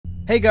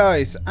Hey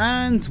guys,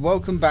 and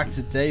welcome back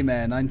to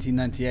Daymare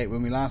 1998.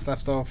 When we last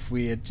left off,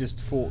 we had just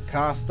fought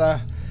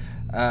Caster,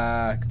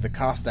 the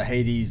Caster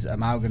H.A.D.E.S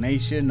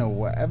amalgamation, or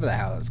whatever the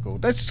hell it's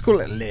called. Let's just call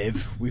it Liev.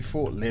 We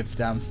fought Liev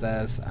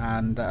downstairs,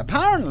 and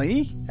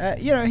apparently,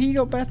 you know, he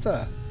got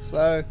better.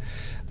 So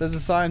there's a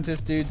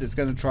scientist dude that's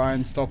going to try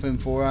and stop him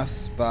for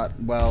us, but,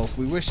 well,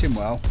 we wish him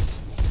well.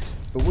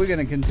 But we're going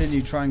to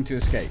continue trying to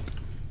escape,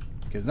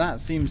 because that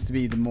seems to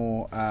be the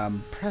more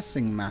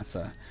pressing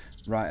matter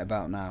right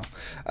about now.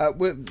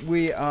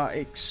 We are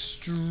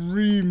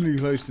extremely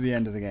close to the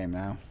end of the game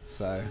now,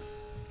 so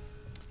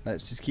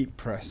let's just keep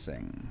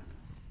pressing.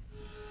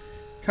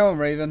 Come on,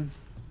 Raven.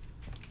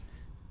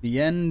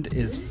 The end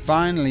is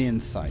finally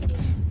in sight.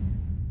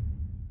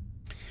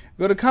 We've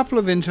got a couple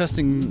of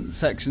interesting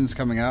sections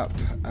coming up.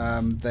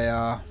 They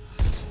are...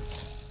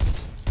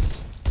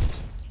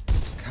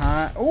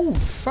 Oh,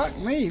 fuck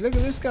me. Look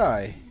at this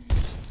guy.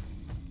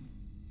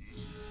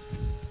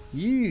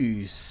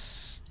 You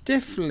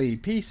stiffly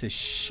piece of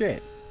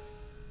shit.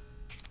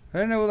 I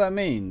don't know what that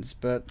means,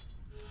 but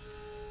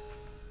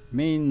it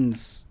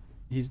means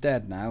he's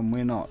dead now and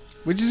we're not,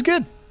 which is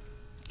good,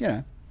 you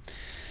know.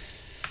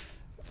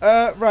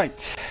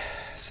 Right,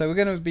 so we're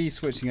going to be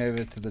switching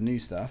over to the new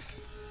stuff,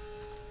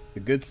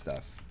 the good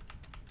stuff,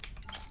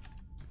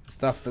 the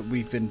stuff that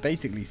we've been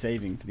basically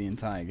saving for the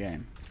entire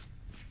game.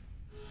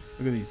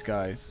 Look at these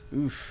guys.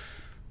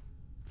 Oof.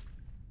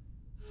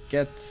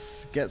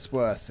 Gets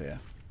worse here.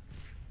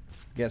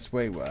 Gets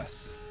way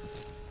worse.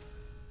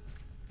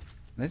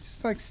 They're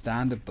just like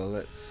standard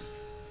bullets.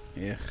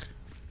 Ugh.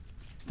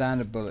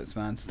 Standard bullets,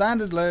 man.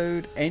 Standard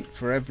load ain't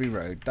for every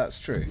road. That's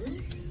true.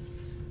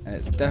 And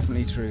it's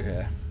definitely true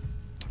here.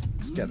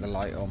 Let's get the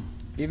light on.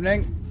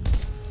 Evening.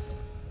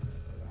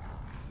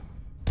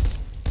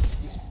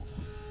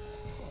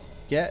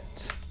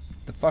 Get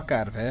the fuck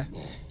out of here.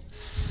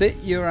 Sit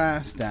your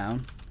ass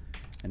down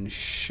and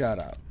shut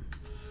up.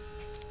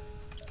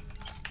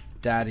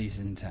 Daddy's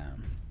in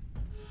town.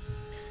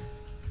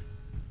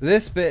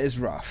 This bit is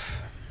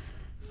rough.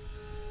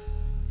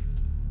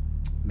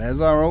 There's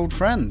our old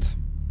friend.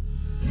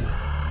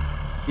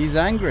 He's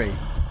angry.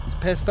 He's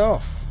pissed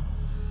off.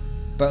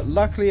 But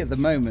luckily at the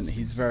moment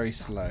he's very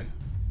slow. I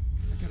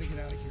gotta get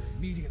out of here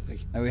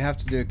immediately. Now we have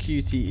to do a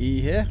QTE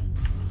here.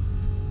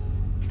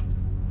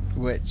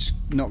 Which,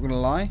 not gonna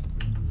lie,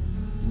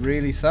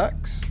 really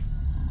sucks.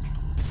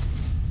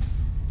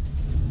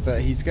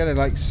 But he's gonna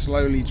like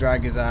slowly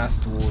drag his ass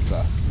towards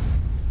us.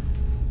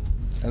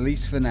 At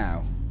least for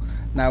now.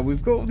 Now,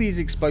 we've got all these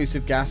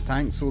explosive gas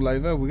tanks all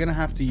over. We're going to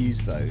have to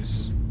use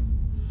those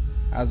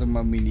as and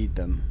when we need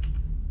them.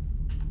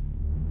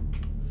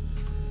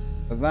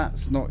 But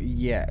that's not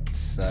yet,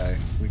 so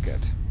we're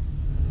good.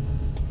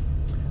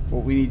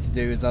 What we need to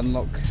do is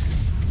unlock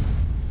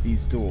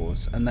these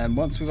doors. And then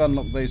once we've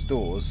unlocked those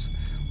doors,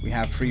 we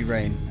have free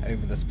reign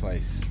over this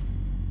place.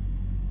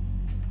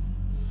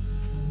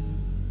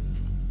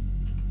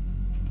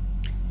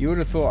 You would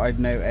have thought I'd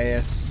know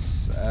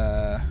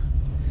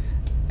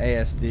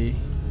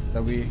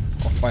A.S.D.W.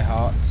 off by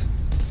heart,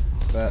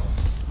 but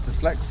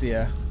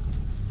dyslexia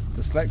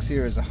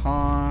is a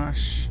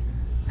harsh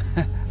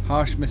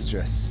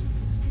mistress,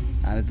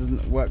 and it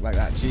doesn't work like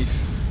that, Chief.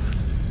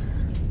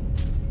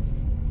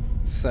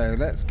 So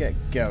let's get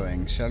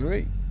going, shall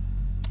we?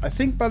 I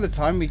think by the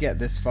time we get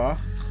this far,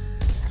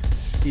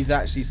 he's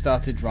actually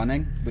started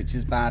running, which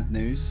is bad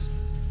news.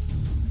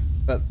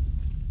 But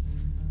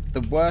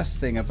the worst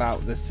thing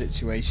about this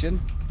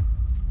situation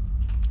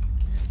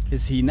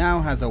is he now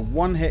has a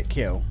one-hit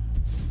kill.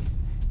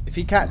 If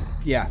he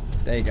yeah,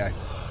 there you go.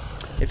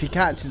 If he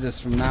catches us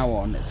from now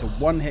on, it's a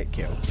one-hit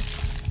kill.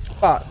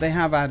 But they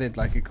have added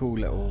like a cool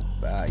little,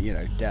 you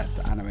know, death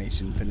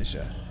animation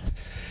finisher.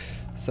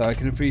 So I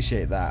can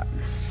appreciate that.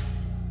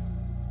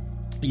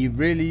 You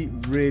really,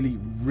 really,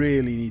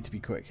 really need to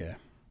be quick here.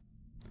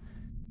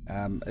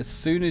 As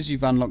soon as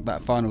you've unlocked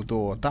that final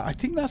door, I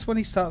think that's when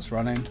he starts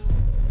running.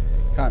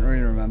 Can't really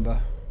remember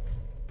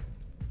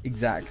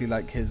exactly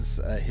like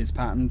his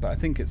pattern, but I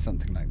think it's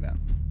something like that.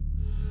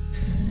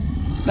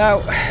 Now,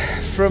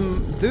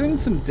 from doing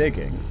some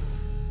digging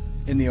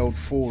in the old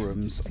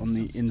forums on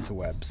the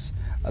interwebs,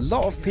 a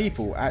lot of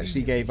people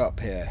actually gave up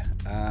here.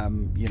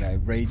 You know,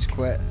 rage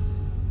quit,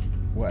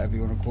 whatever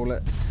you want to call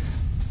it.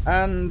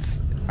 And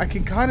I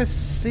can kind of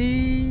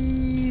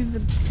see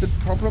the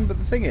problem, but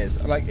the thing is,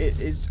 like,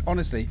 it's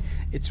honestly,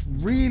 it's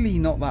really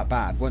not that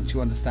bad once you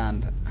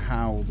understand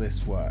how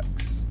this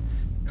works.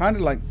 Kind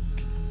of like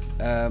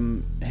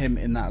him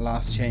in that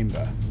last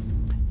chamber.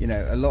 You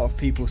know, a lot of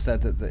people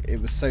said that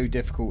it was so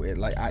difficult it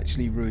like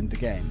actually ruined the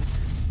game.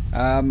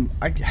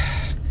 I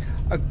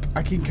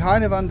can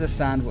kind of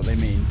understand what they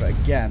mean, but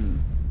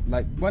again,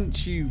 like,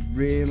 once you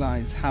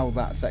realize how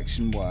that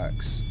section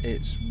works,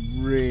 it's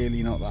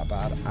really not that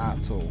bad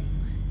at all.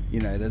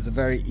 You know, there's a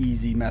very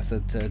easy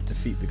method to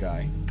defeat the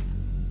guy.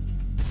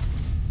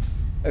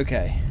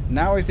 Okay,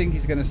 now I think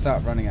he's going to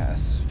start running at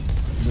us,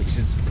 which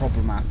is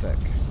problematic.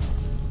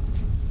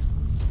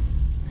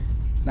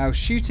 Now,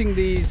 shooting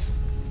these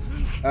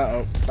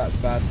Uh-oh, that's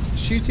bad.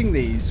 Shooting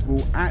these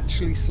will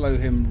actually slow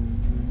him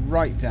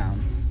right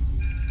down.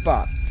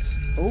 But,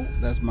 oh,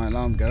 there's my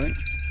alarm going.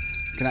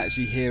 I can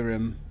actually hear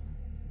him.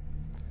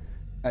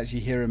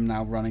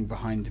 Now running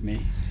behind me,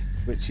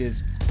 which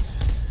is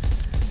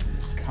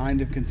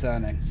kind of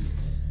concerning.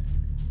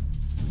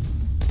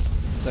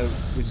 So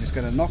we're just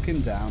going to knock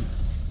him down.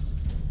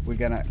 We're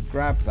going to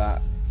grab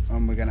that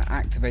and we're going to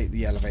activate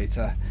the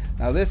elevator.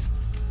 Now this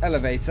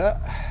elevator...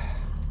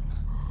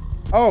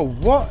 Oh,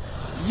 what?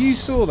 You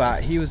saw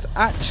that? He was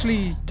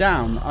actually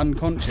down,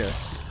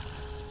 unconscious.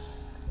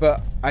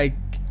 But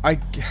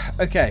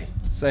okay,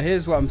 so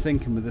here's what I'm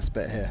thinking with this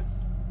bit here.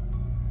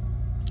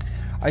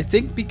 I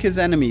think because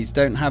enemies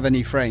don't have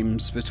any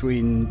frames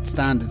between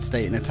standard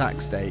state and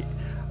attack state,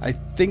 I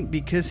think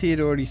because he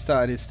had already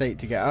started his state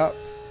to get up,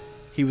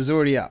 he was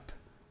already up.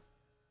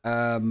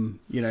 You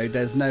know,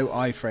 there's no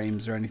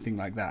iframes or anything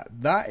like that.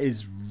 That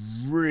is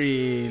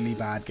really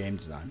bad game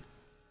design.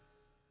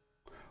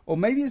 Or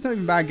maybe it's not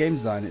even bad game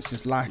design, it's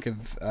just lack of,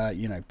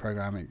 you know,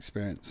 programming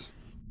experience.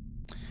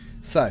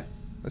 So,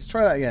 let's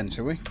try that again,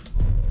 shall we?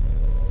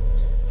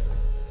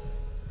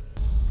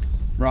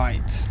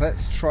 Right,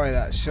 let's try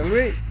that, shall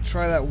we?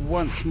 Try that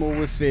once more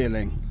with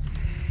feeling,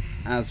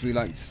 as we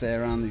like to say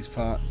around these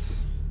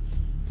parts.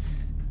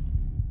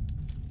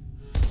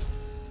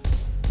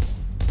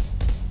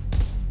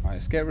 Right,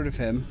 let's get rid of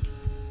him.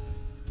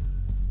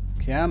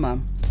 Come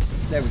on.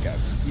 There we go,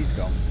 he's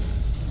gone.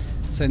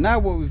 So now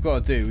what we've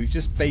got to do, we've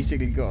just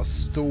basically got to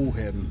stall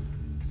him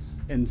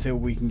until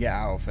we can get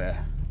out of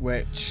here,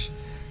 which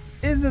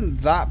isn't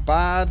that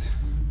bad.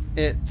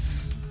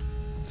 It's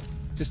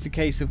just a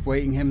case of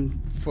waiting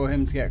for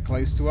him to get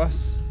close to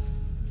us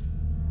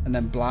and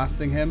then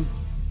blasting him,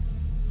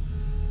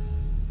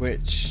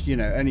 which, you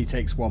know, only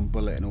takes one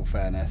bullet in all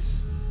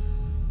fairness.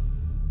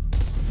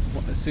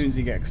 As soon as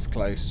he gets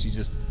close, you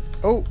just...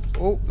 Oh,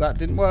 that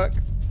didn't work.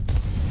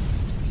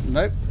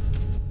 Nope.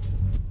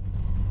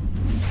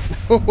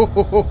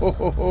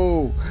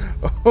 Oh,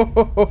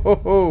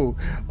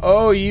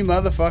 you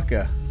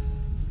motherfucker.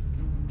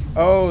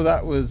 Oh,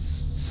 that was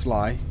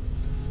sly.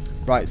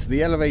 Right, so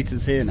the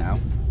elevator's here now.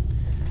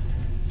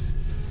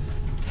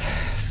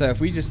 So if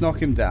we just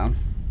knock him down,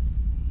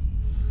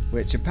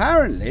 which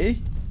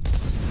apparently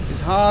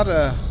is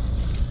harder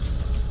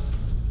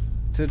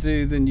to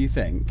do than you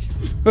think.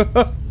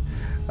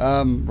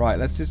 Right,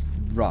 let's just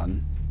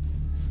run.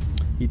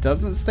 He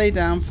doesn't stay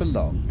down for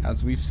long,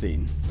 as we've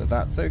seen, but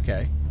that's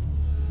okay.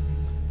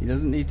 He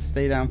doesn't need to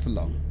stay down for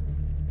long.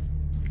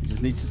 He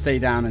just needs to stay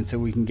down until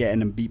we can get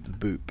in and beep the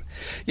boop.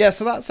 Yeah,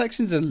 so that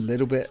section's a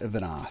little bit of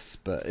an ass,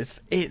 but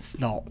it's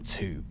not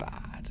too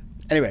bad.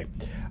 Anyway,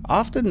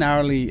 after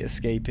narrowly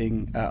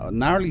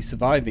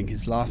surviving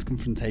his last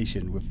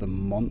confrontation with the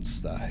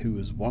monster who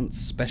was once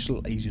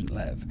Special Agent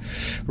Liev,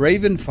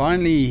 Raven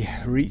finally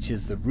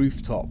reaches the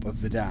rooftop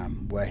of the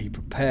dam, where he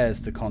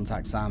prepares to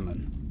contact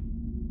Salmon.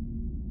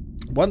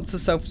 Once the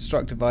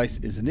self-destruct device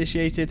is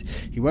initiated,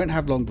 he won't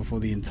have long before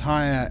the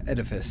entire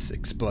edifice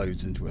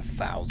explodes into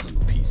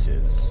 1,000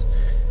 pieces.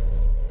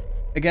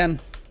 Again,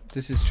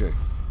 this is true.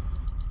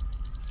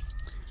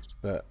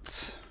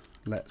 But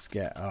let's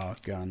get our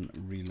gun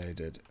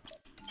reloaded.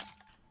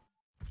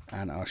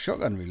 And our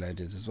shotgun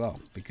reloaded as well,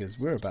 because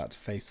we're about to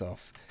face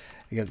off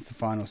against the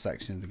final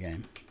section of the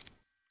game.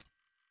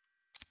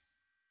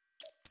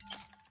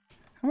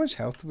 How much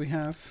health do we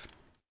have?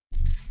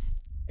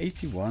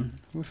 81.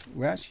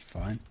 We're actually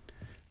fine.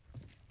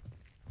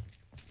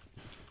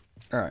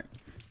 Alright.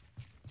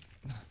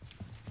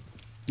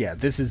 Yeah,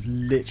 this is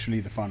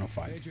literally the final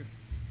fight. Major,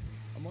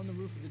 I'm on the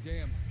roof of the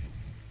dam.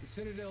 The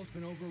Citadel's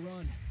been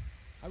overrun.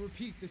 I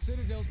repeat, the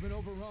Citadel's been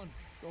overrun.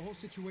 The whole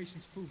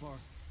situation's foobar.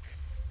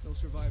 No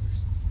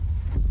survivors.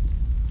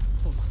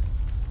 Hold on.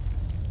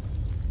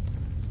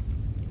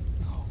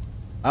 No.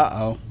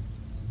 Uh-oh.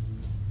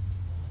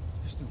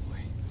 There's no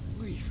way.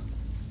 Leave.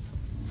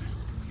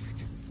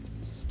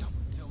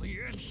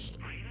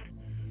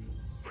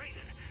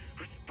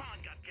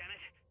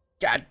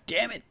 God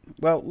damn it!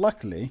 Well,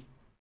 luckily,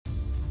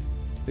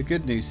 the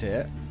good news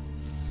here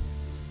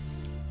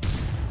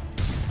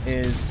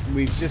is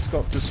we've just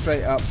got to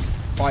straight up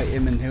fight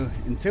him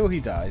until he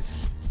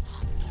dies.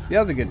 The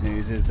other good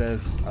news is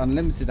there's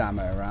unlimited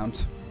ammo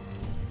around,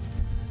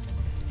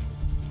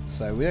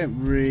 so we don't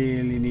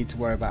really need to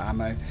worry about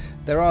ammo.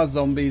 There are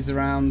zombies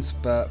around,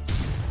 but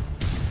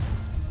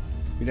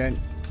we don't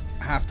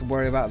have to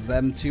worry about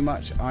them too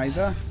much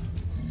either.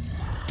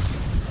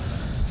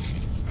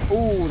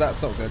 Oh,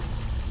 that's not good.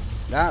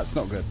 That's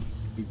not good.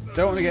 You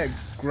don't want to get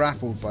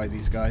grappled by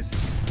these guys.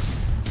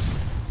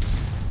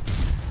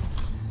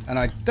 And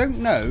I don't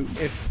know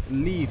if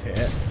Liev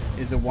here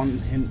is a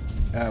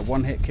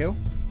one-hit kill.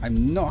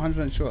 I'm not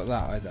 100% sure of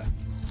that either.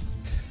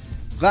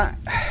 That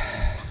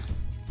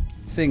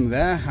thing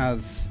there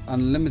has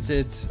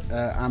unlimited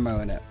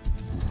ammo in it.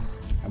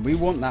 And we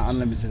want that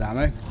unlimited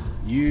ammo.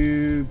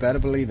 You better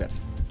believe it.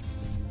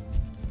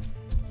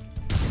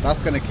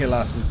 That's going to kill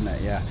us, isn't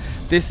it? Yeah.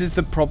 This is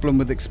the problem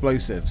with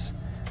explosives.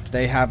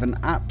 they have an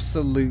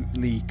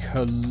absolutely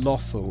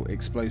colossal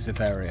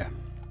explosive area.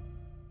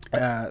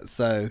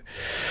 So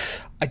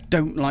I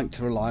don't like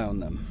to rely on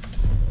them.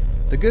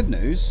 The good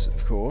news,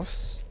 of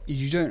course,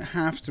 is you don't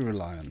have to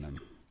rely on them.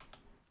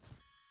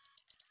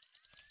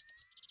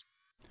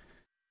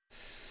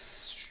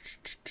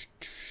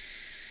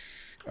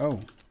 Oh.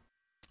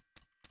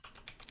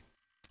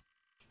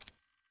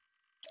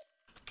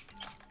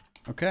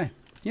 Okay.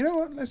 You know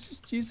what? Let's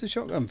just use the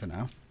shotgun for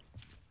now.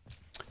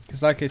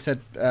 Because like I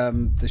said,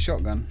 the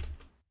shotgun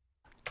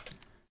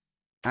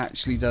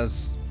actually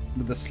does,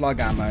 with the slug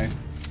ammo,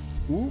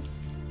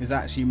 is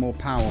actually more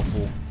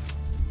powerful.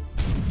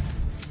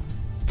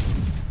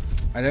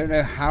 I don't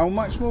know how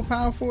much more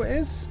powerful it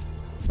is,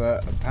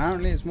 but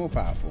apparently it's more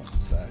powerful.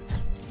 So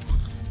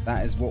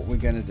that is what we're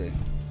going to do.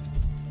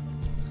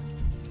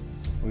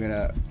 We're going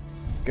to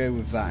go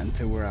with that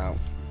until we're out.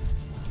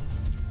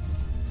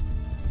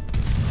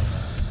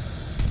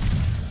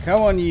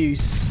 Come on, you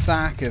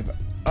sack of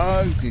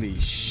ugly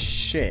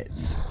shit.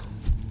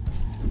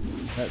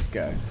 Let's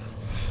go.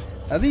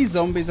 Now these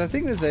zombies, I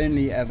think there's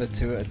only ever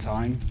 2 at a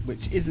time,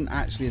 which isn't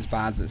actually as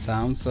bad as it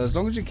sounds. So as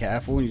long as you're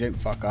careful and you don't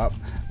fuck up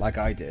like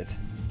I did,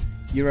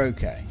 you're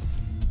okay.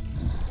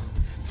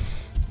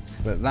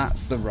 But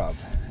that's the rub.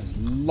 As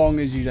long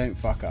as you don't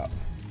fuck up.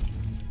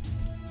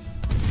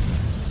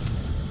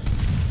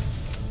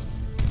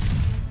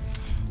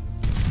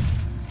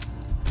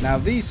 Now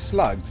these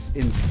slugs,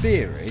 in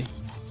theory,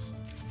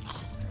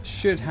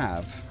 should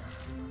have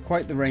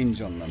quite the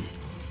range on them.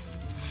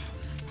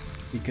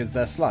 Because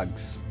they're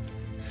slugs.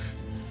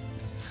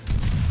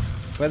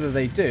 Whether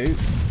they do,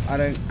 I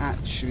don't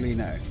actually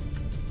know.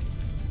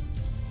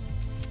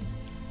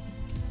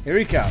 Here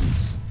he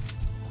comes.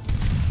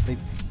 They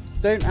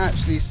don't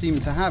actually seem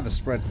to have a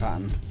spread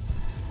pattern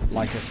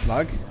like a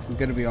slug, I'm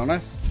going to be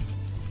honest.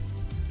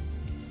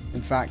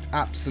 In fact,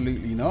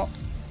 absolutely not.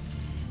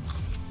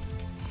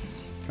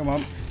 Come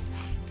on.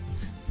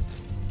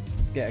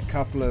 Let's get a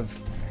couple of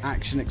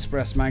Action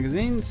Express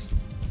magazines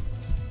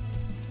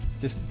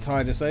just to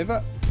tide us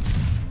over.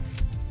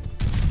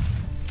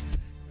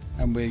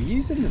 And we're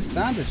using the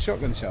standard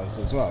shotgun shells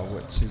as well,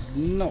 which is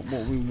not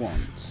what we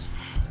want.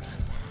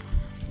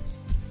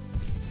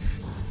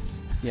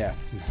 Yeah.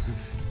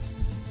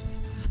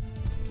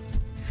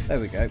 There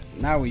we go.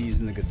 Now we're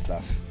using the good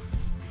stuff.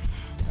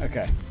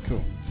 Okay,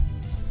 cool.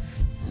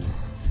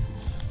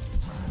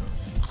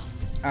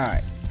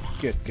 Alright.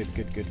 Good.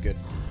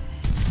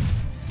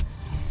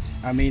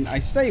 I mean, I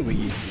say we're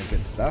using the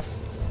good stuff.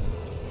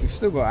 We've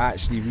still got to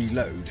actually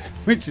reload,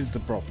 which is the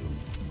problem.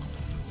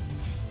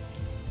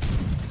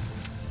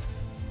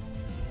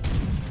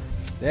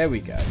 There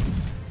we go.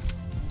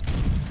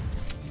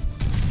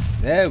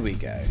 There we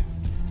go.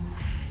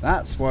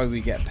 That's why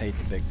we get paid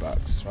the big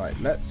bucks. Right,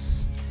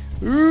 let's...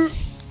 Ooh,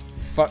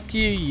 fuck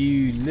you,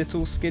 you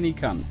little skinny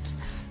cunt.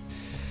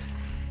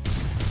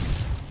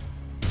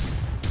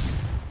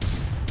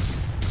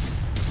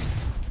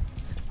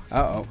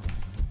 Uh-oh.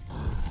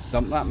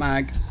 Dump that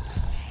mag.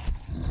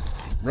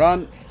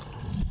 Run.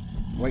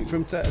 Wait for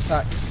him to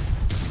attack.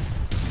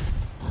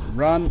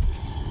 Run.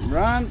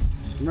 Run.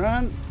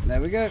 Run.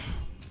 There we go.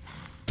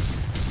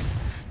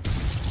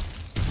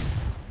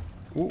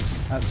 Oh,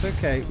 that's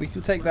okay. We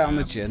can take that on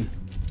the chin.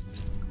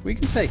 We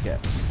can take it.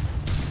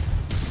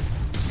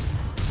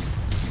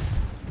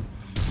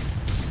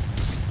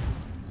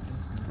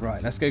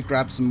 Right, let's go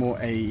grab some more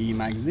AE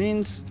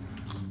magazines.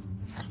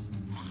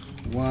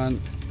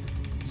 1,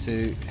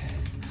 2,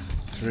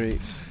 3.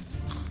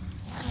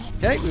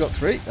 Okay, we got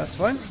 3. That's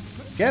fine.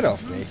 Get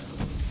off me.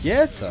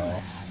 Get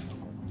off.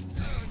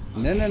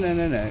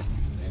 No.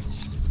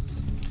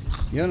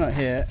 You're not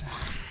here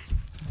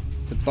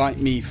to bite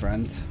me,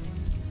 friend.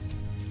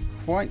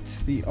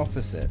 Quite the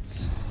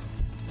opposite.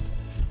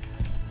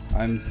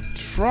 I'm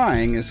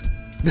trying as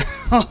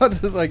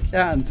hard as I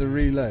can to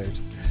reload.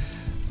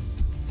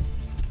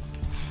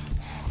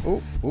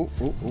 Oh.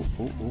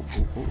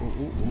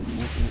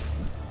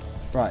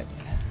 Right.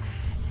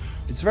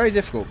 It's very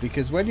difficult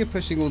because when you're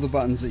pushing all the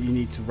buttons that you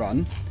need to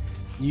run,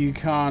 you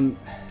can't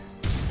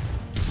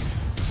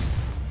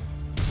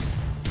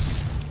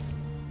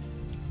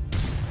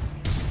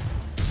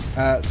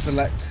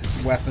select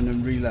weapon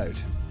and reload,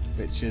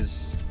 which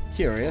is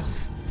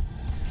curious.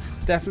 It's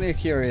definitely a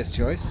curious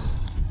choice.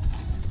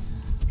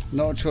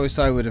 Not a choice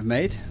I would have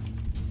made.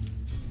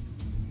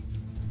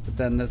 But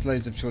then there's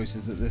loads of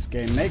choices that this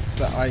game makes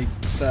that I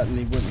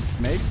certainly wouldn't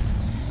have made.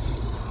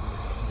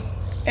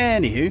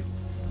 Anywho,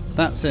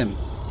 that's him.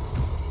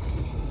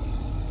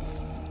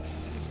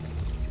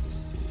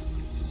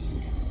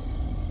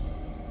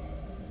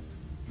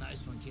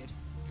 Nice one, kid.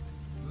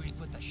 You really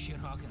put that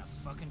shithawk in a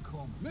fucking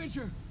coma.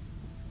 Major!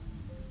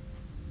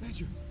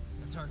 Major!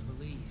 That's hard to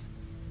believe.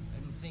 I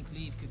didn't think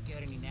Liev could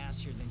get any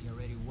nastier than he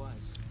already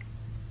was.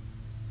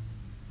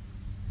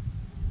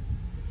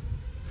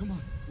 Come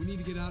on, we need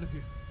to get out of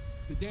here.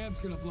 The dam's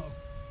gonna blow.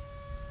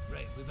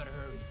 Right, we better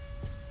hurry.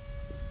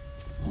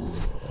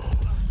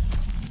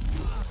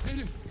 Hit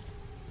it!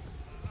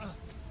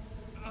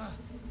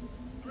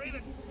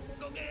 Raven,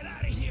 go get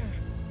out of here!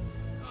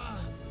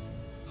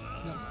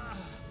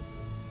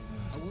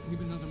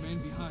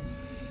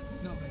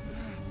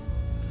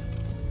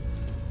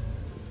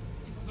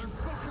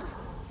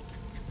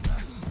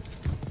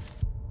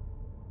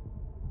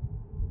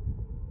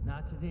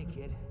 today,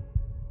 kid.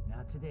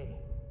 Not today.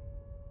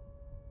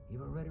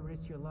 You've already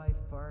risked your life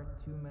far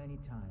too many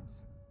times.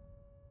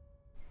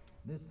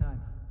 This time,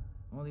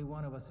 only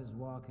one of us is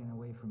walking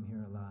away from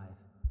here alive.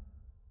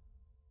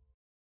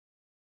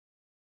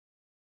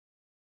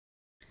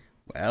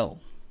 Well,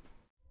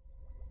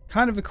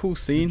 kind of a cool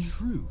scene, The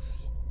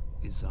truth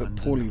is but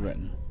poorly undeniable.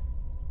 written.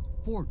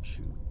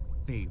 Fortune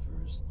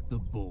favors the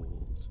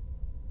bold.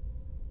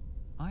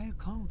 I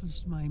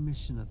accomplished my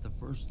mission at the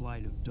first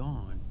light of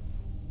dawn,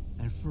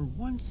 and for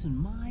once in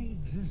my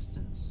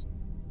existence,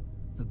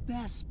 the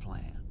best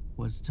plan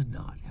was to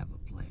not have a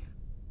plan.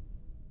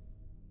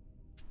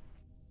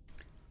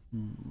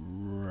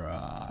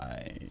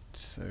 Right.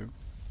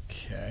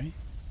 Okay.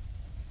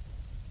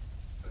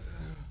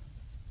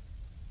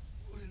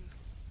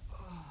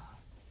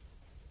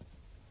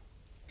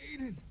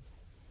 Aiden!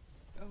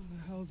 How in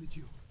the hell did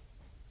you...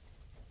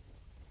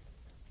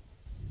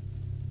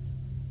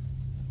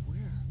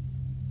 Where?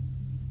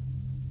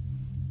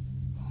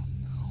 Oh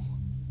no.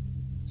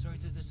 Sorry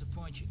to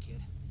disappoint you,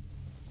 kid.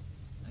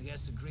 I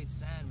guess the great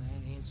Sandman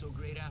ain't so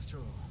great after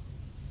all.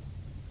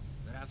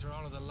 But after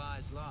all of the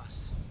lives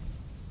lost,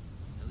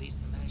 at least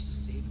I managed to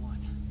save one.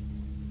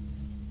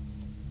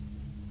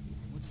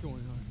 What's going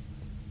on?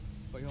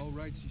 By all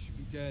rights, you should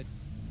be dead.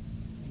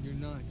 And you're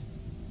not.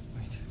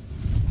 Wait.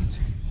 What?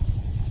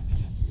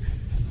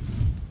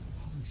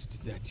 Alex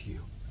did that to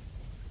you.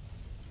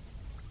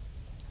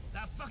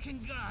 That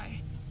fucking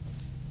guy!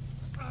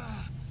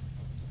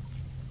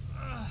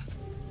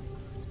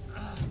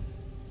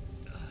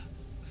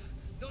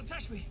 Don't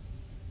touch me!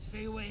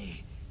 Stay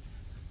away!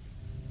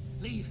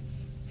 Leave!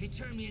 He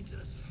turned me into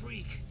this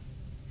freak.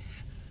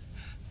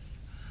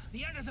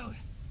 The antidote!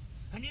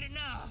 I need it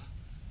now!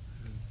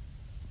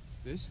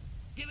 This?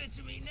 Give it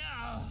to me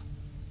now!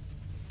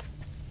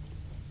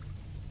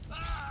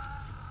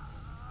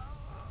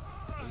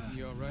 Aiden,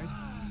 you alright?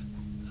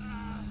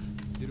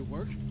 Did it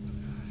work?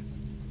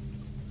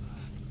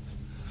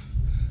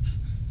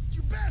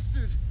 You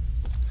bastard!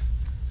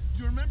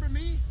 You remember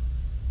me?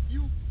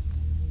 You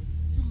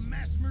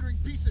mass-murdering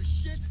piece of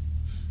shit?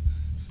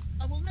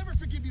 I will never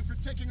forgive you for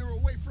taking her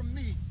away from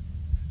me.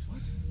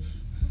 What?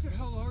 What the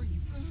hell are you?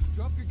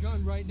 Drop your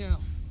gun right now.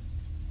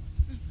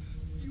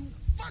 You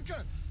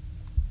fucker!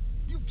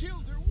 You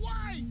killed her.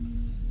 Why?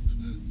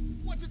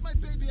 What did my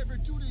baby ever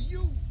do to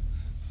you?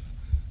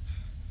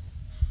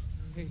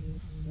 Hey,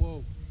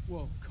 whoa,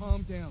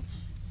 calm down.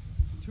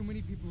 Too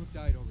many people have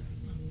died already.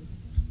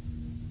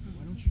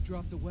 Why don't you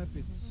drop the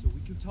weapon so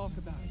we can talk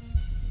about it?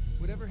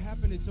 Whatever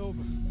happened, it's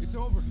over. It's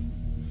over.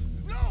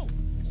 No!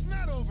 It's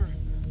not over.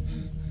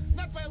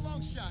 Not by a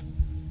long shot.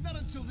 Not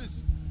until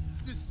this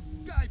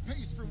guy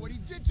pays for what he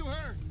did to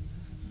her.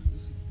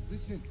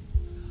 Listen.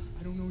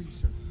 I don't know you,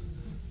 sir.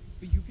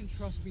 But you can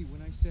trust me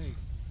when I say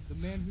the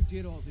man who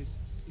did all this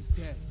is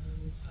dead.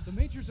 The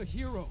Major's a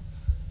hero.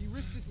 He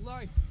risked his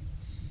life.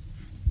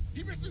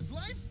 He risked his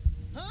life?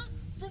 Huh?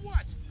 For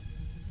what?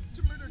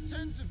 To murder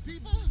tens of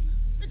people?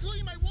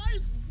 Including my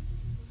wife?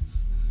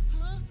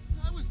 Huh?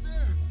 I was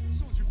there,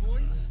 soldier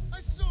boy. I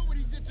saw what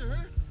he did to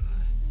her.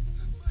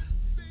 My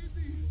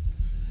baby.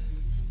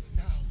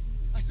 Now,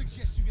 I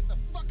suggest you get the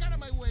fuck out of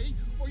my way,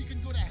 or you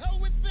can go to hell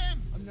with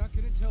them! I'm not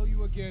gonna tell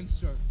you again,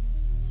 sir.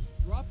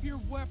 Drop your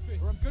weapon,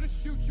 or I'm gonna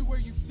shoot you where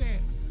you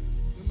stand.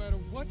 No matter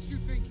what you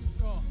think you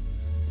saw.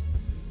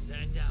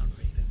 Stand down,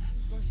 Raven.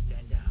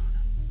 Stand down.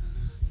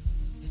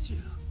 It's you,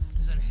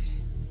 isn't it?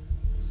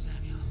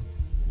 Samuel.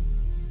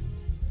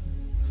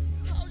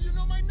 How do you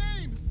know my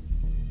name?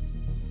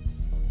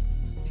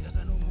 Because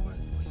I know more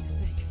than what you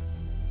think.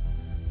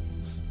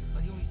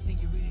 But the only thing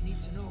you really need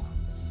to know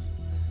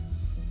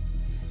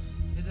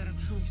is that I'm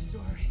truly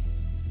sorry.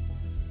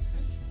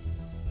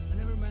 I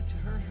never meant to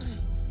hurt her.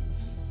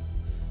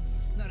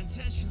 Not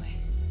intentionally.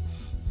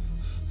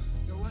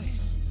 Your wife,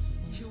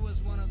 she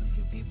was one of the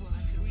few people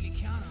I could really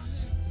count on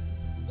to.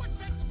 What's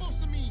that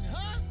supposed to mean,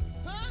 huh?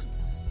 Huh?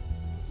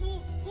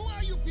 Who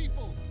are you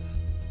people?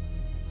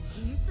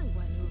 He's the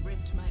one who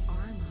ripped my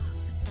arm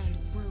off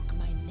and broke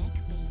my neck,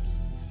 baby.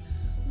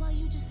 While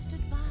you just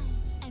stood by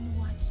and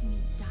watched me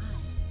die.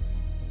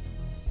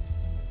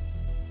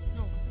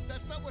 No,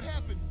 that's not what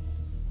happened.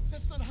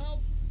 That's not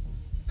how...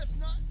 That's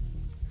not...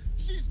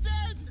 She's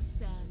dead!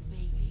 Sam,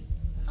 baby,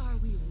 are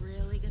we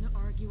really gonna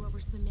argue over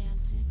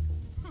semantics?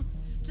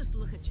 Just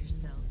look at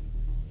yourself.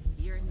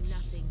 You're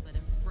nothing but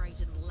a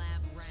frightened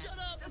lab rat. Shut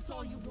up! That's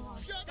all you want.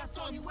 Shut That's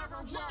up! all you ever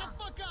Shut were.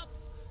 the fuck up!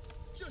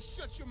 Just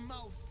shut your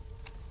mouth.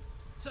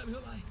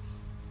 Samuel,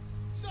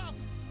 Stop!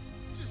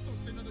 Just don't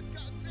say another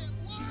goddamn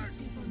word!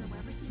 These people know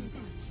everything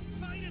about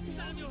you. fight it, They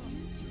Samuel! always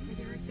used you for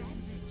their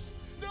advantage.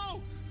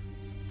 No!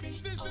 They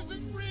This own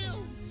isn't you, real!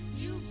 Sam.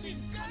 You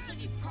She's made dead!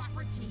 company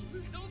property.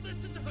 Don't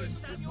listen to her,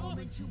 Since the Samuel!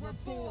 moment you were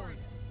born.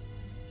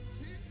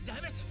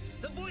 Damn it!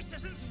 The voice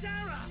isn't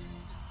Sarah!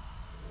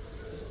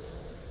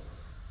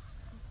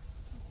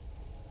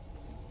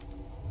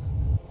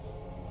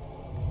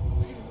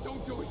 Aiden,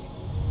 don't do it!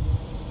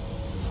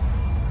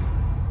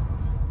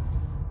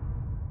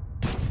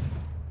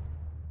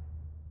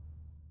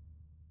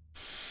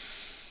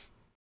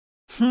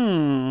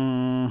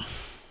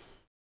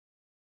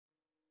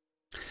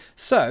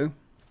 So,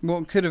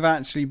 what could have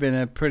actually been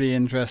a pretty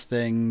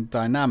interesting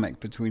dynamic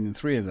between the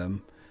three of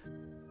them,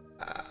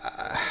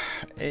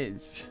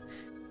 it's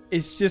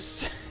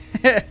just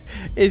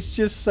it's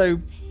just so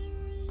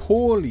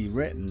poorly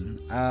written.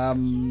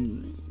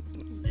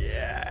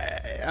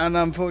 Yeah, and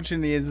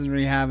unfortunately, it doesn't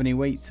really have any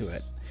weight to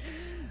it.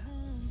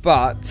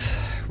 But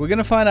we're going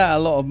to find out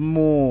a lot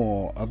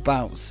more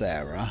about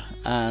Sarah,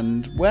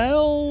 and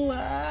well,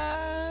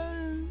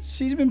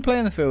 she's been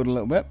playing the field a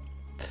little bit.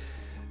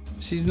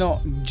 She's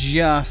not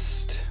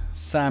just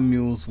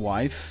Samuel's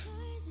wife.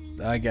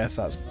 I guess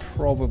that's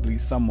probably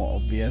somewhat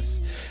obvious.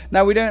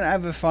 Now, we don't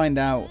ever find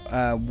out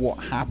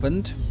what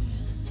happened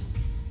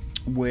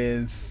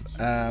with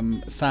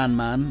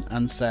Sandman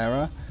and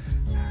Sarah.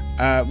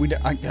 I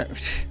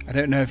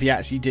don't know if he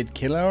actually did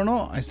kill her or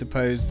not. I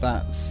suppose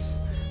that's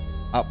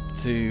up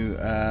to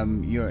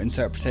your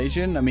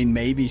interpretation. I mean,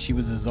 maybe she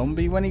was a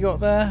zombie when he got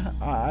there.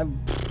 I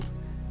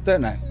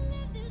don't know.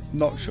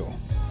 Not sure.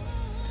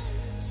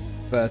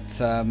 But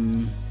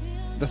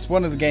that's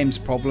one of the game's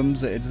problems,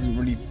 that it doesn't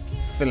really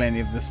fill any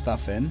of this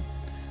stuff in.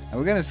 And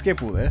we're going to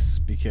skip all this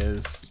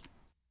because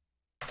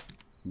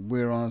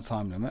we're on a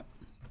time limit.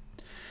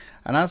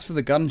 And as for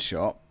the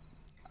gunshot,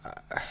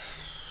 I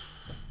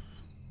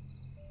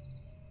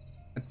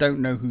don't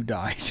know who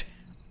died.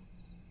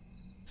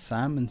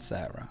 Sam and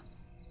Sarah.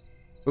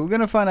 But we're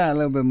going to find out a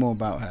little bit more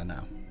about her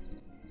now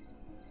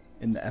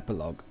in the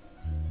epilogue.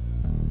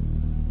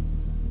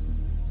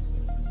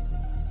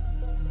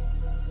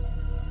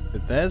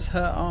 But there's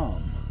her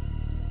arm.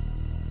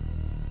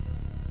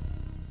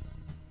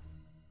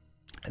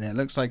 And it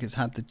looks like it's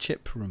had the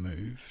chip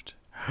removed.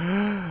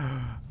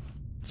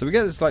 So we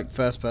get this like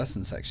first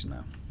person section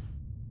now.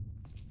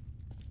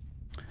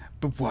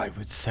 But why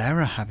would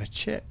Sarah have a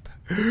chip?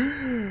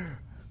 Gene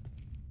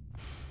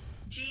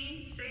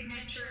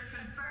signature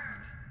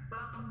confirmed.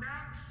 Welcome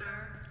back,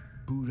 sir.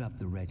 Boot up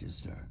the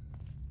register.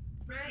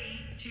 Ready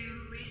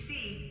to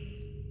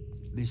receive.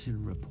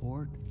 Mission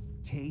report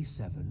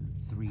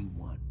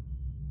K731.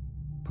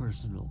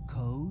 Personal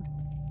code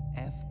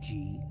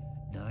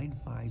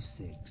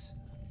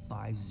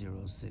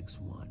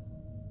FG9565061.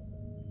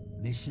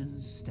 Mission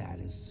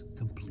status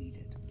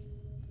completed.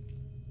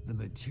 The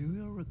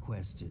material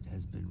requested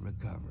has been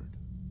recovered.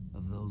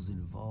 Of those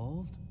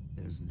involved,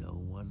 there's no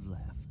one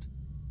left.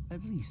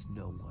 At least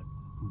no one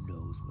who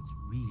knows what's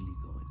really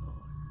going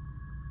on.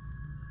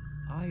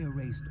 I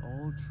erased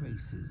all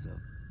traces of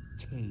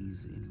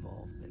K's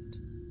involvement.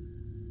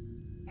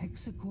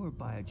 Hexacore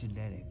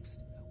Biogenetics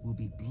will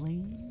be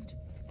blamed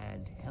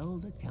and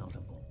held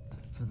accountable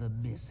for the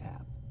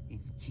mishap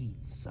in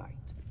Keen's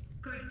site.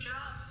 Good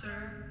job,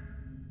 sir.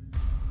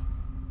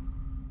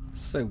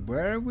 So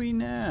where are we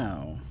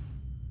now?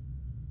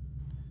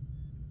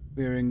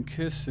 We're in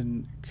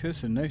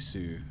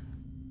Kusunosu,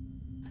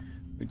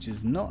 which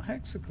is not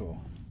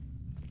Hexacore.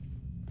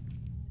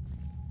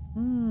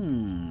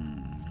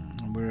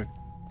 We're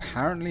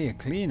apparently a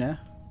cleaner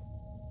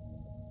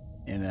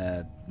in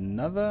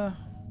another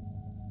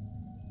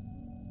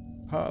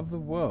part of the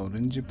world,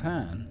 in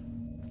Japan,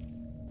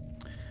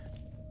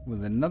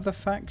 with another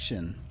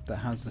faction that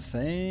has the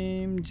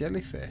same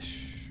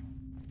jellyfish.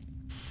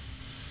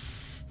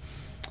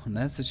 And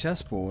there's the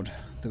chessboard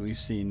that we've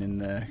seen in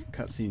the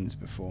cutscenes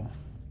before.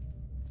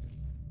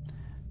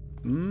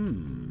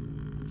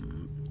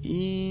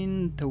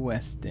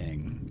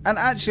 Interesting. And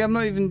actually, I'm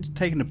not even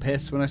taking a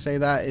piss when I say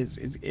that.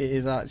 It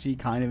is actually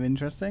kind of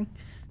interesting.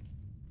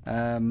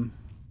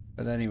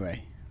 But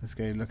anyway, let's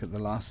go look at the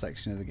last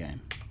section of the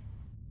game.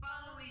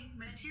 Following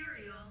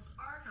materials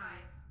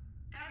archive.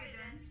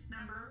 Evidence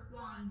number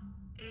 1.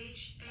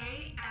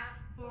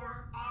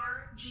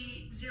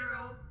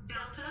 H.A.F.4RG0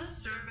 Delta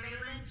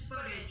surveillance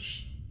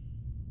footage.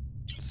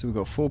 So we've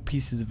got 4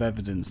 pieces of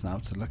evidence now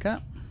to look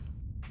at.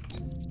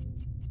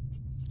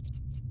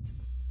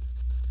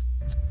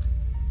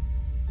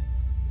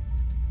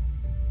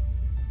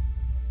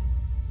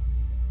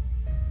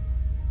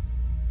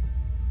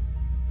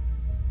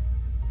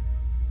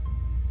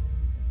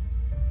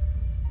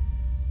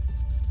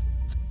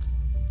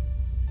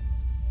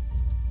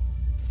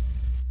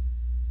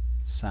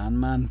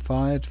 Sandman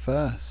fired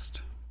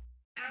first.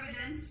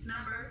 Evidence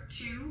number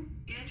 2.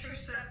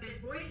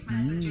 Intercepted voice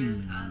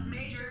messages of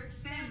Major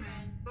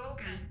Sandman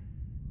Vulcan.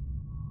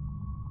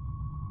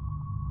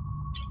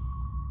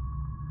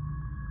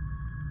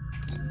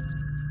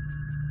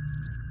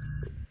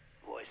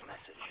 Voice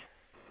message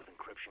with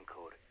encryption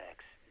code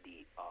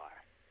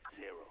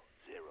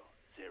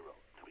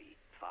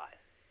XDR00035.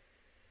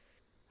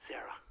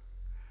 Sarah,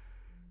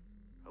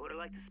 I would have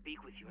liked to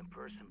speak with you in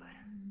person, but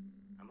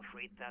I'm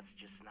afraid that's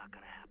just not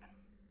gonna happen.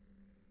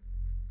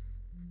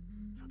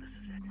 So this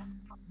is it.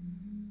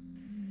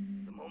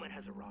 The moment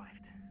has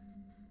arrived.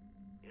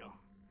 You know,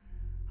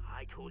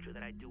 I told you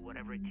that I'd do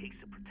whatever it takes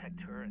to protect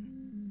her,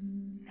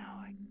 and now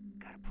I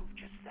gotta prove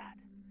just that.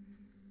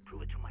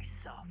 Prove it to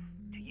myself,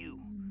 to you,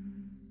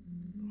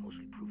 but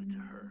mostly prove it to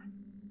her.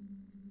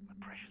 My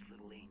precious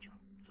little angel,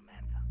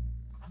 Samantha.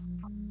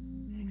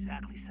 And exactly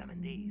exactly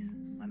 7 days,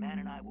 my man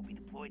and I will be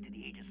deployed to the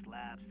Aegis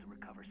labs to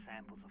recover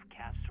samples of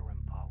Castor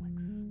and Pollux.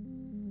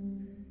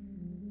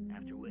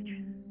 After which,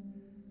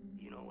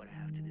 you know what I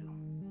have to do.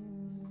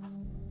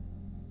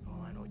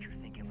 Oh, I know what you're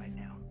thinking right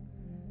now.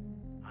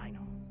 I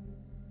know.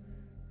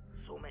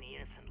 So many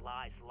innocent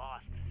lives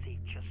lost to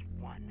save just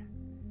one.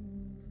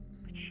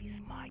 But she's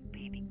my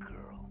baby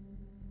girl.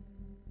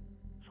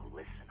 So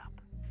listen up.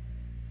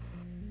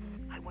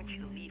 I want you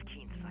to leave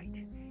Keen's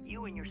sight,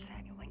 you and your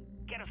Samuel, and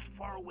get as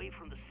far away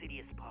from the city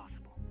as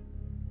possible.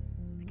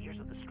 The gears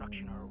of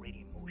destruction are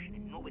already in motion,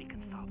 and nobody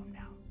can stop them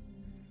now.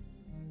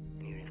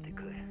 And even if they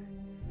could,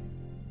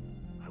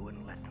 I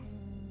wouldn't let them.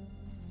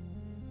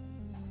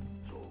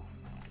 So,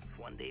 if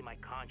one day my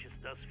conscience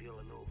does feel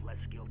a little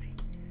less guilty,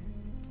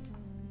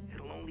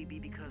 it'll only be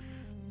because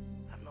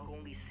I've not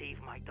only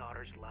saved my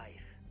daughter's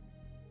life,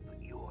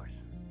 but yours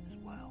as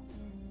well.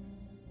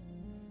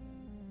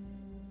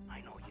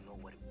 I know you know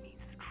what it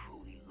means to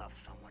truly love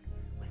someone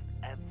with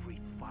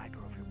every fiber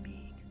of your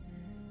being.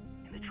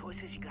 And the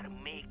choices you gotta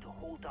make to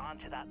hold on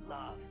to that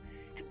love,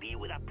 to be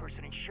with that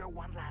person and share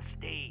one last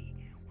day,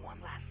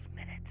 one last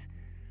minute,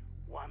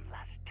 one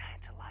last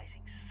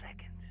tantalizing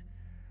second.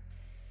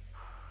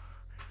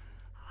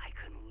 I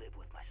couldn't live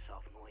with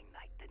myself knowing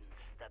I didn't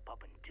step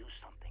up and do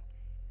something,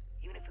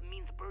 even if it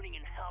means burning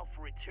in hell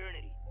for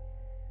eternity.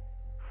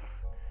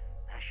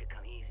 That should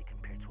come easy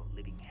compared to a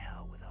living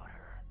hell without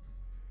her.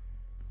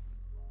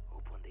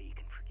 Hope one day you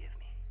can forgive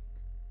me.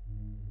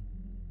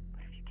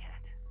 But if you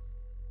can't,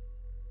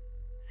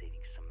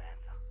 saving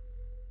Samantha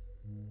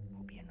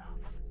will be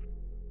enough.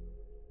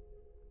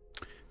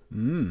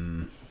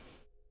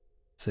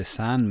 So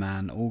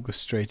Sandman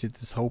orchestrated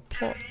this whole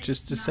plot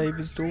just to save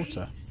his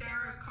daughter.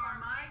 Sarah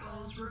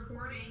Carmichael's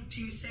recording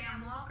to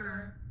Sam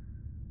Walker.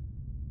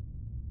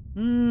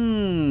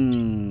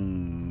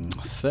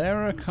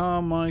 Sarah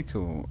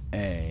Carmichael,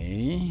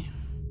 The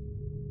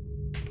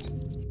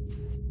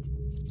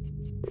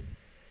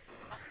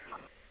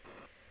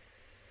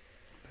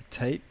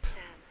tape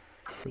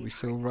that we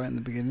saw right in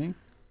the beginning.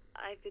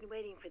 I've been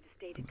waiting for this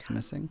day to was come,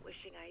 missing.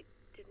 wishing I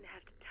didn't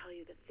have to tell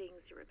you the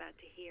things you're about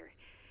to hear.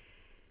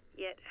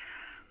 Yet,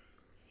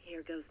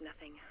 here goes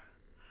nothing.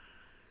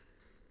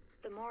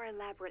 The more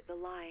elaborate the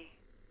lie,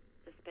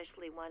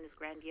 especially one as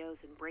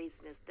grandiose and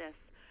brazen as this,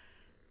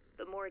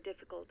 the more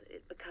difficult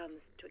it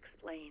becomes to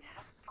explain.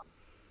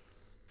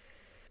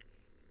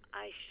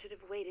 I should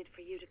have waited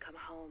for you to come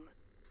home,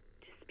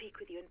 to speak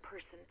with you in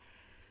person,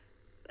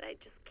 but I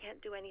just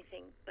can't do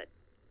anything but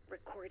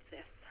record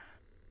this.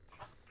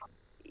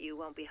 You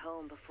won't be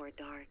home before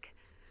dark,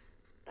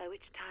 by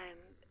which time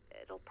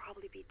it'll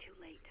probably be too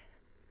late.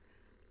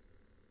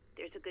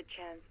 There's a good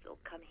chance they'll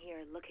come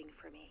here looking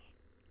for me.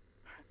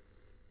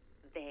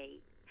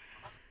 They.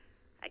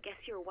 I guess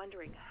you're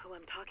wondering who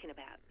I'm talking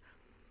about.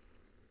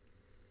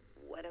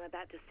 What I'm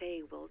about to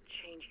say will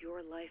change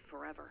your life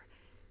forever.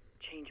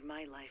 Change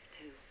my life,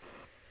 too.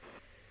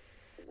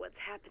 What's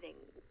happening,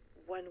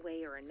 one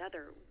way or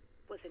another,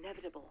 was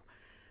inevitable.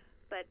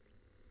 But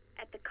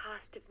at the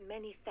cost of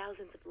many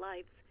thousands of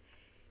lives,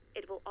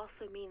 it will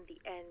also mean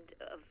the end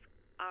of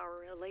our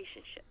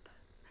relationship.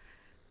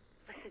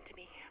 Listen to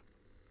me.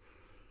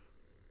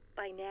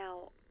 By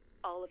now,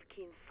 all of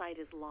Keen's sight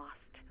is lost.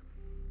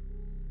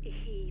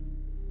 He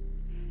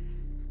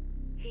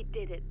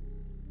did it.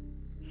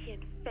 He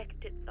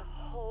infected the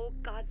whole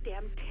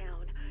goddamn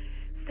town,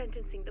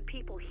 sentencing the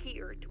people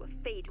here to a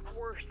fate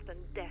worse than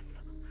death.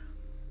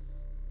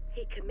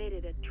 He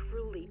committed a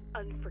truly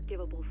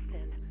unforgivable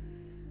sin.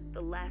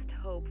 The last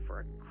hope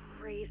for a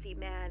crazy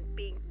man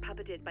being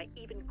puppeted by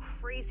even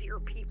crazier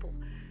people.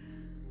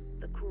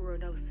 The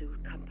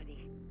Kuronosu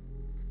Company.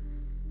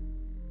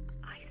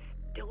 I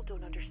still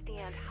don't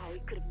understand how he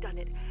could have done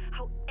it.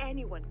 How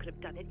anyone could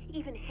have done it.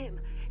 Even him.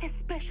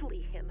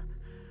 Especially him.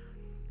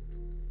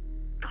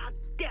 God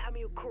damn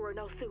you,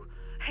 Kuronosu.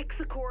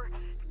 Hexacore.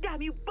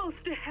 Damn you both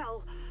to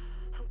hell.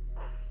 Oh,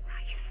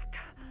 Christ.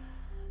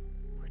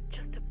 We're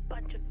just a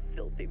bunch of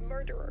filthy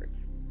murderers.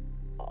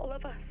 All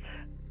of us.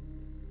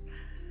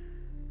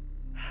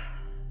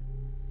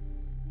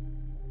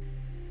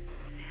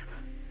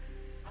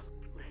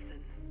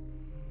 Listen.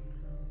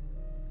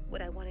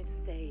 What I wanted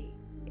to say,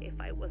 if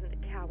I wasn't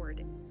a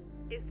coward,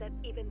 is that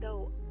even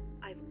though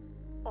I've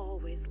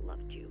always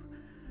loved you,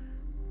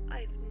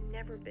 I've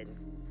never been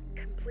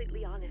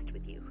completely honest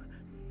with you.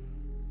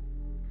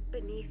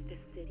 Beneath this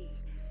city,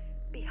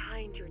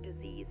 behind your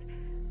disease,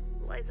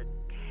 lies a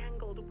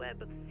tangled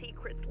web of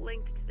secrets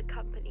linked to the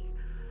company.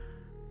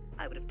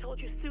 I would have told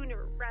you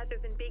sooner rather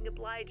than being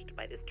obliged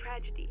by this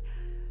tragedy,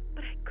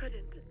 but I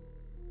couldn't,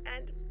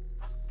 and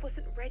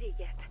wasn't ready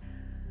yet.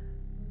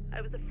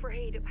 I was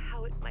afraid of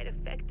how it might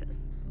affect us.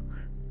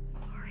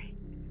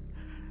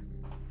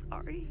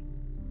 Sorry.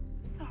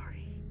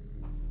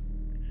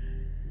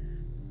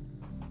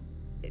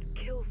 It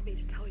kills me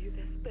to tell you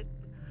this, but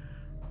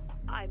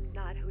I'm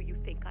not who you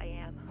think I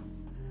am.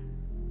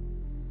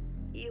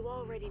 You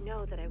already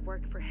know that I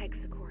work for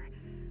Hexacore,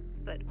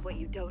 but what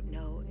you don't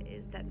know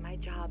is that my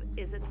job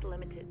isn't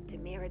limited to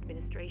mere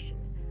administration.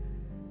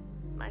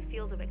 My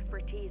field of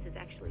expertise is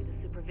actually the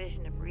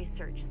supervision of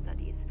research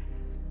studies,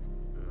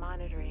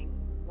 monitoring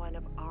one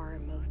of our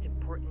most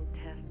important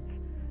tests.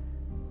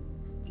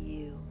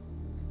 You.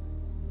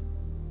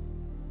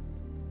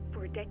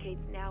 For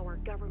decades now, our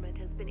government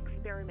has been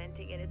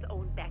experimenting in its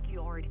own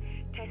backyard,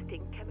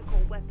 testing chemical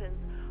weapons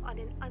on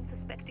an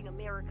unsuspecting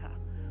America.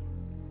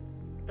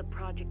 The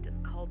project is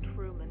called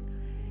Truman,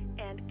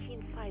 and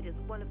Keen-Site is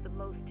one of the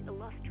most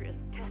illustrious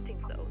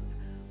testing zones,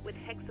 with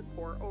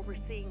Hexacore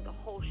overseeing the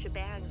whole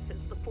shebang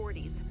since the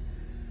 40s.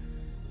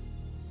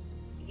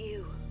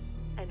 You,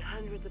 and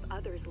hundreds of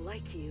others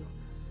like you,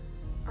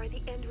 are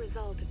the end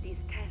result of these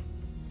tests,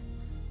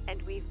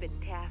 and we've been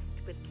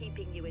tasked with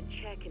keeping you in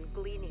check and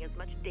gleaning as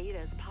much data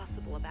as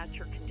possible about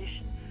your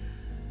condition.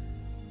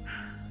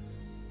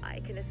 I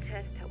can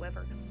attest,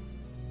 however,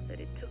 that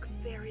it took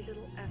very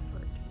little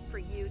effort for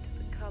you to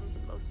become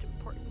the most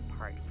important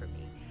part for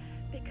me,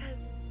 because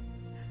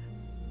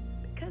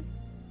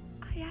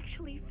I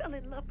actually fell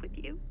in love with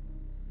you,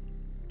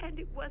 and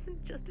it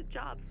wasn't just a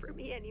job for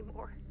me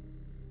anymore.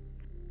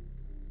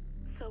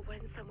 So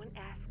when someone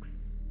asks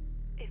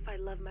if I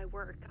love my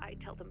work, I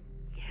tell them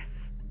yes.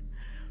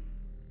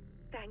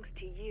 Thanks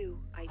to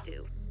you, I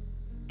do.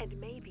 And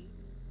maybe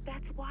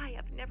that's why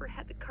I've never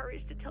had the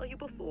courage to tell you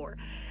before.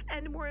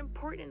 And more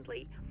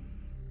importantly,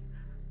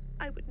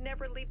 I would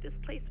never leave this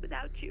place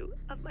without you,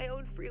 of my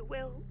own free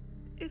will,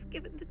 if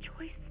given the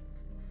choice.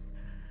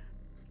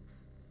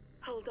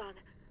 Hold on.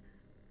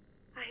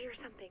 I hear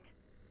something.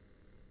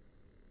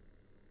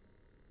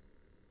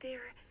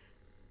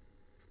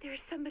 There's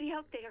somebody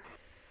out there.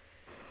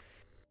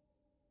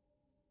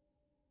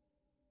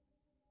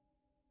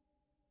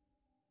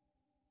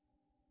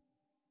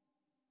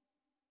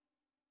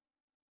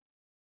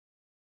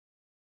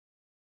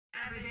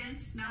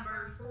 Evidence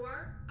number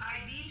 4,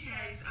 ID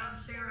tags of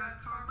Sarah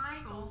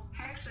Carmichael,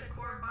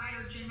 Hexacore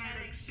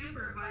Biogenetics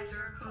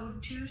Supervisor,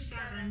 code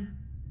 27.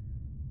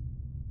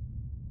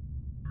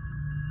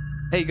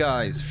 Hey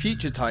guys,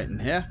 Future Titan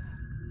here.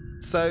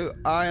 So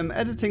I am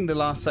editing the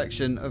last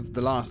section of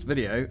the last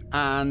video,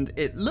 and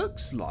it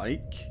looks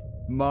like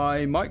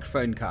my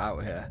microphone cut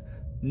out here.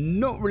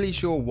 Not really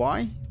sure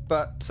why,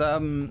 but so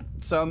I'm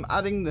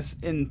adding this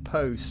in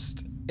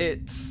post.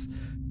 It's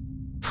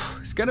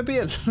going to be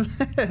a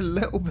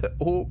little bit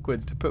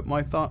awkward to put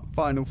my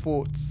final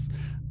thoughts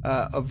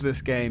of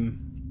this game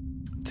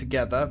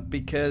together,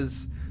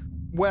 because,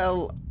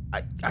 well,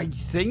 I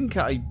think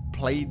I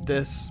played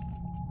this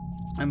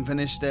and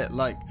finished it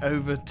like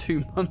over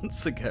 2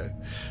 months ago.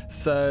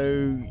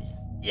 So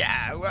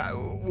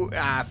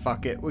yeah,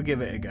 fuck it, we'll give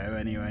it a go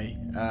anyway.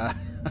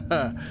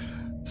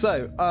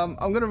 So I'm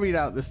going to read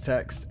out this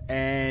text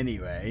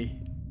anyway.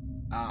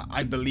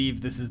 I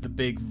believe this is the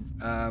big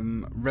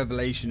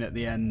revelation at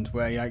the end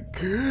where you're like,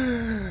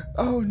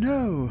 oh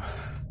no,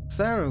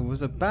 Sarah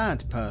was a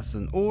bad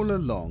person all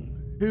along.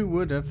 Who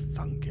would have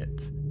thunk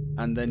it?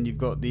 And then you've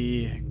got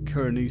the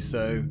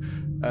Kuranuso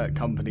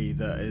company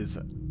that is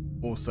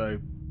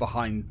also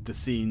behind the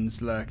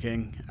scenes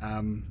lurking.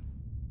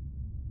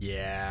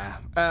 Yeah.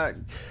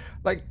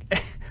 Like,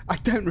 I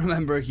don't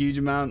remember a huge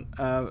amount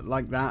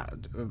like that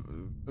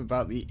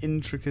about the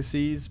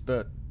intricacies,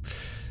 but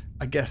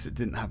I guess it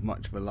didn't have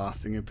much of a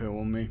lasting appeal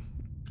on me.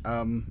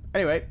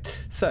 Anyway,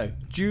 so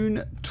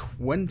June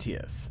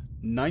 20th,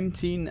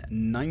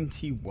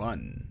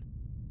 1991.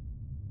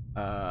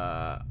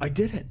 I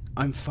did it.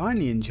 I'm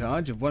finally in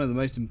charge of one of the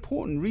most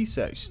important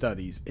research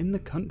studies in the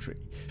country.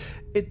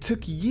 It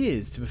took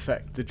years to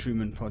perfect the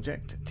Truman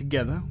Project,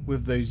 together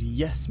with those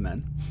yes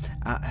men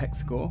at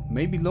Hexacore,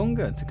 maybe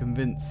longer to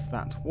convince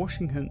that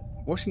Washington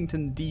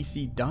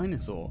DC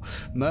dinosaur,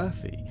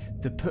 Murphy,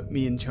 to put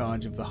me in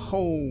charge of the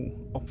whole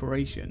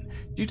operation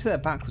due to their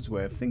backwards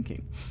way of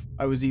thinking.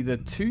 I was either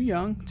too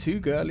young, too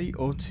girly,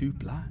 or too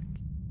black.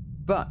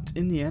 But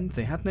in the end,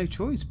 they had no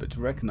choice but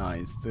to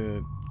recognize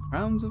the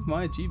crowns of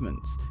my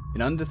achievements.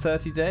 In under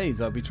 30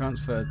 days, I'll be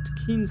transferred to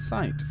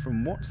Keen-Site.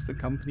 From what the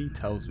company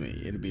tells me,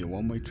 it'll be a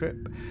one-way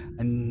trip,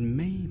 and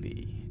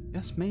maybe,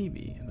 just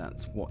maybe,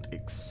 that's what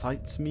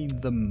excites me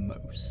the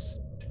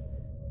most.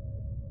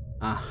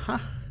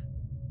 Aha.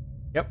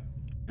 Yep.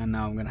 And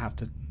now I'm going to have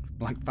to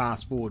like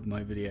fast forward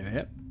my video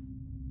here.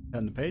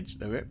 Turn the page.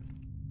 There we go.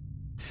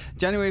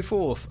 January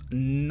 4th,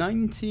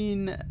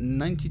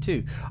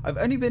 1992. I've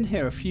only been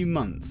here a few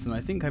months, and I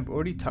think I've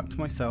already tucked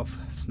myself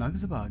snug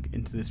as a bug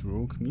into this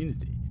rural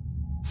community.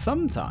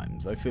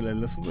 Sometimes I feel a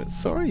little bit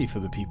sorry for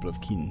the people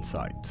of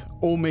Keen-Site,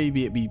 or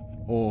maybe it'd be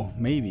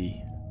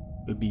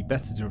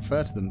better to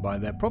refer to them by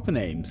their proper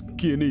names,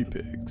 guinea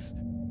pigs.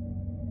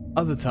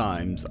 Other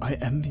times I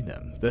envy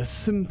them, their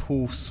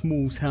simple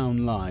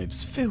small-town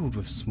lives filled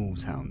with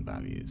small-town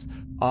values.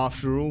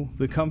 After all,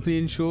 the company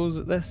ensures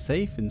that they're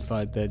safe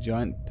inside their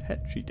giant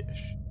petri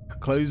dish.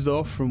 Closed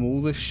off from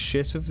all the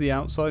shit of the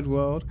outside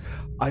world,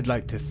 I'd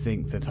like to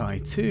think that I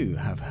too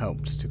have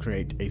helped to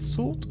create a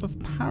sort of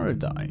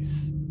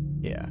paradise.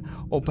 Yeah,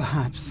 or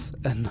perhaps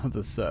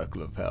another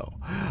circle of hell.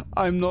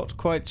 I'm not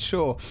quite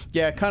sure.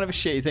 Yeah, kind of a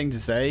shitty thing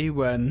to say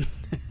when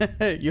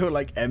you're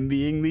like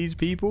envying these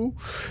people,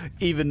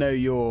 even though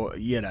you're,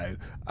 you know,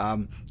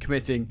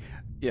 committing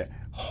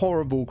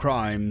horrible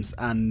crimes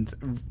and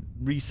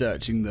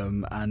researching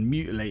them and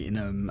mutilating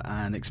them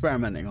and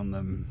experimenting on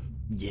them.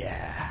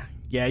 Yeah,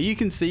 you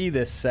can see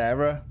this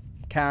Sarah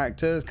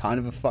character is kind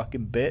of a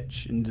fucking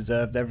bitch and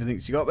deserved everything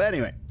she got. But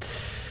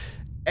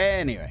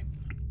anyway,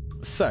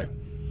 so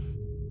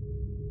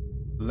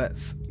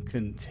let's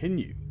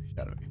continue,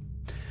 shall we?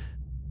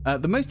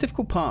 The most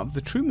difficult part of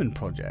the Truman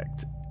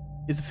Project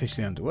is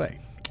officially underway,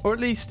 or at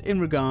least in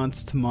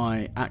regards to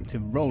my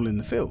active role in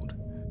the field.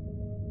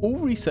 All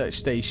research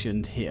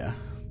stationed here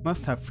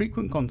must have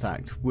frequent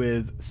contact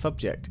with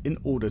subject in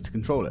order to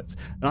control it,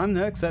 and I'm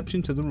no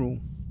exception to the rule.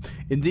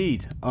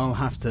 Indeed, I'll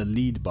have to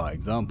lead by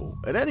example.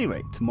 At any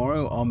rate,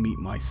 tomorrow I'll meet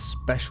my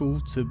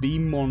special to be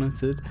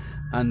monitored,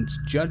 and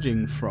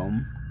judging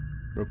from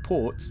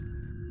reports,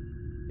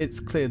 it's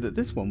clear that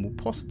this one will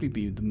possibly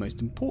be the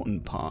most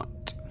important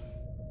part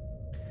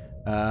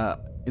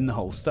in the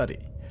whole study.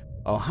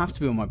 I'll have to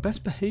be on my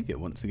best behaviour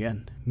once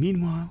again.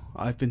 Meanwhile,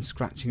 I've been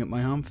scratching at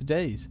my arm for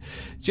days.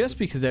 Just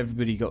because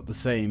everybody got the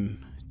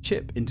same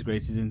chip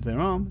integrated into their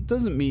arm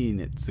doesn't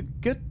mean it's a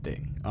good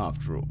thing.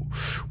 After all,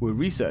 we're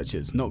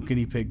researchers, not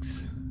guinea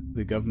pigs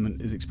the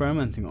government is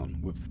experimenting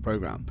on with the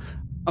program.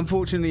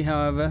 Unfortunately,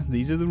 however,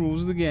 these are the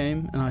rules of the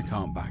game, and I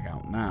can't back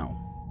out now.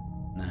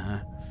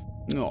 Nah.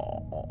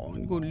 Oh,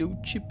 you got a little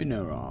chip in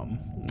her arm.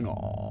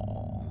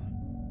 Oh.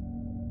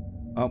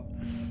 Oh,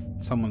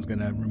 someone's going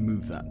to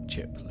remove that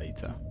chip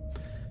later.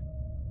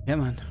 Yeah,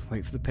 man.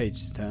 Wait for the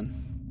page to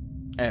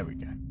turn. There we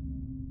go.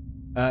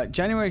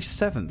 January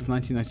 7th,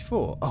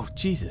 1994. Oh,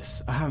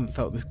 Jesus. I haven't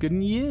felt this good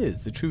in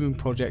years. The Truman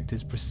Project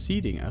is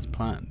proceeding as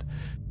planned.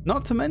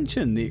 Not to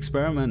mention the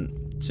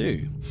experiment,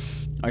 too.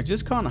 I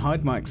just can't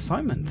hide my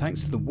excitement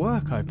thanks to the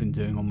work I've been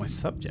doing on my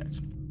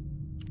subject.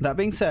 That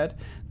being said,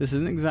 this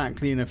isn't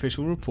exactly an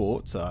official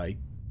report. I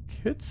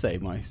could say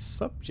my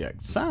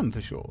subject, Sam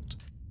for short.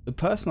 The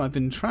person I've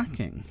been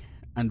tracking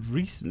and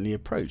recently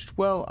approached.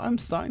 Well, I'm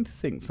starting to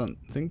think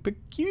something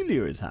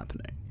peculiar is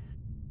happening.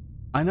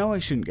 I know I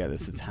shouldn't get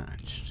this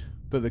attached,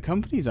 but the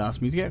company's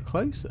asked me to get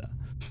closer,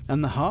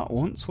 and the heart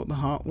wants what the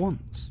heart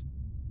wants.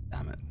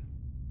 Damn it.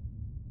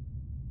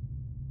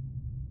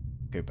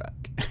 Go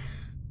back.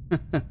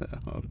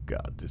 Oh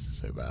god, this is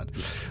so bad.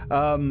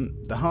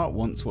 The heart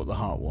wants what the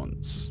heart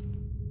wants.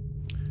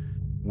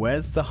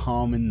 Where's the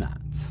harm in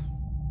that?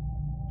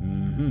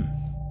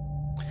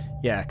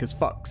 Yeah, because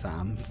fuck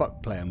Sam.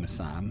 Fuck playing with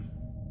Sam.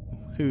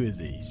 Who is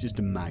he? He's just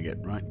a maggot,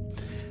 right?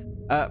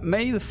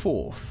 May the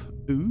 4th.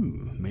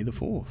 Ooh, May the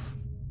 4th.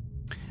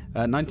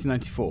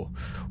 1994.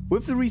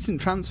 With the recent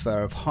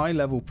transfer of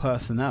high-level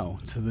personnel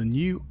to the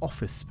new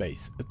office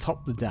space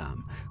atop the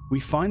dam,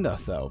 we find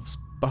ourselves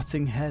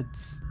butting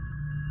heads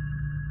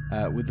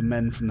with the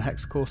men from the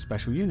Hexacore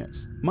special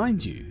units.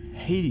 Mind you,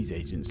 Hades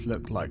agents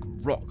look like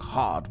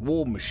rock-hard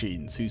war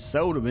machines who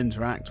seldom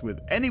interact with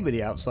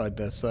anybody outside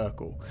their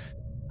circle,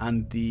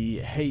 and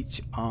the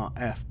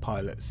HRF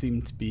pilots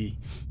seem to be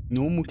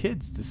normal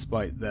kids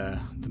despite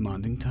their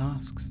demanding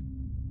tasks.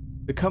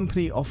 The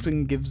company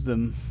often gives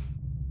them,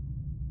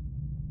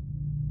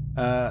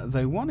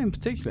 though one in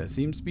particular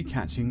seems to be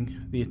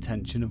catching the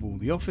attention of all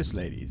the office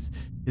ladies.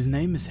 His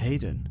name is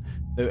Hayden,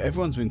 though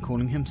everyone's been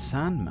calling him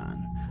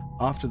Sandman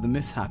after the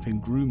mishap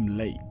in Groom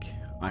Lake.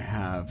 I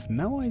have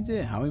no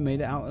idea how he made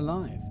it out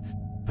alive,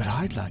 but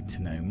I'd like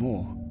to know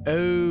more.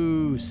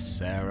 Oh,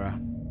 Sarah.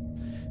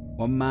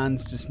 One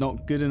man's just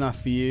not good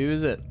enough for you,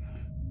 is it?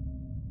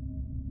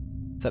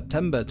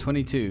 September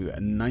 22,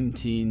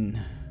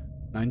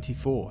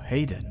 1994.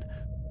 Hayden.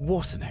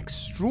 What an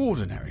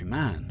extraordinary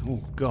man.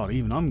 Oh god,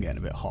 even I'm getting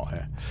a bit hot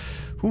here.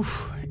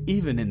 Oof,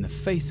 even in the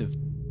face of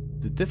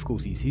the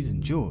difficulties he's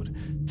endured,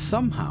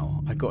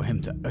 somehow I got him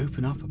to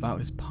open up about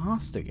his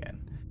past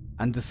again,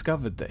 and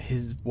discovered that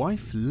his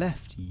wife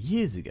left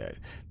years ago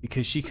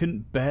because she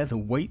couldn't bear the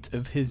weight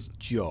of his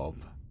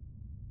job.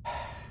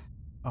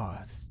 Oh,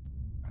 this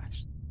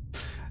crashed.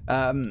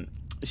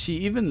 She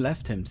even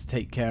left him to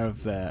take care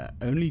of their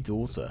only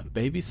daughter,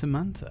 baby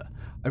Samantha.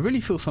 I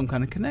really feel some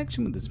kind of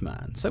connection with this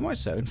man, so much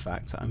so, in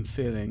fact, I'm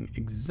feeling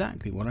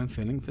exactly what I'm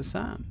feeling for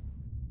Sam.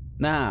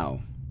 Now,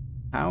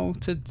 how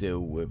to deal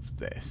with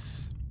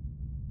this?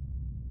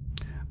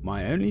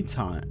 My only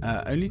time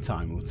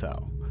will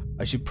tell.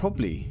 I should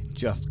probably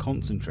just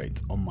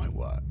concentrate on my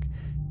work.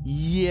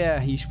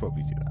 Yeah, you should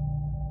probably do that.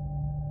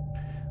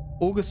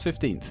 August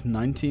 15th,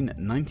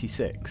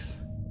 1996.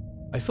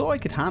 I thought I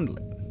could handle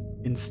it.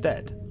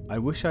 Instead, I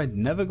wish I'd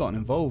never gotten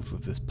involved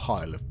with this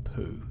pile of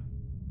poo.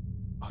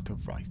 Utter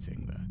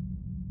writing, though.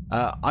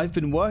 I've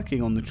been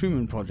working on the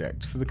Truman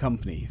Project for the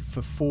company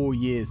for 4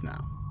 years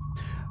now.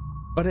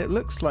 But it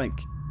looks like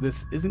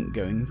this isn't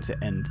going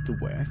to end the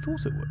way I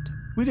thought it would.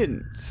 We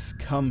didn't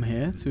come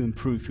here to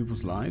improve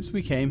people's lives.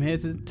 We came here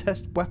to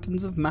test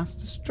weapons of mass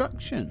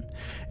destruction.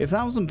 If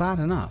that wasn't bad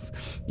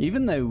enough,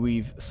 even though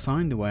we've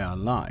signed away our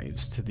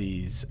lives to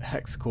these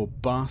hexacore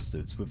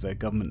bastards with their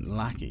government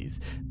lackeys,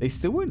 they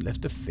still won't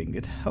lift a finger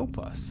to help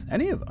us.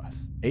 Any of us.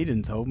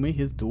 Aiden told me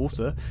his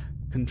daughter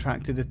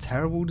contracted a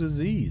terrible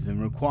disease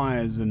and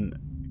requires an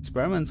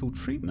experimental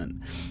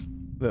treatment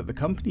that the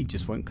company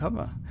just won't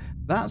cover.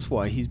 That's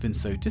why he's been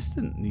so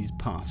distant these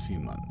past few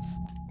months.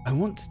 I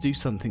want to do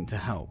something to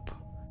help.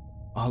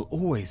 I'll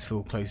always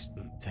feel close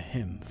to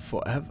him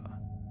forever.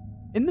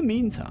 In the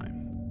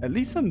meantime, at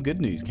least some good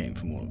news came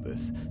from all of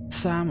this.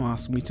 Sam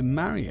asked me to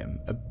marry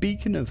him, a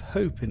beacon of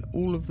hope in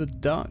all of the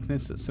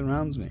darkness that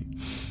surrounds me.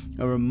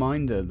 A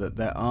reminder that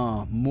there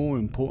are more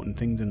important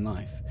things in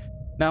life.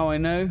 Now I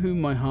know who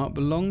my heart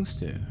belongs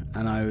to,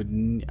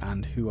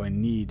 and who I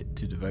need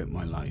to devote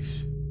my life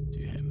to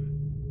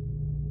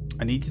him.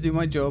 I need to do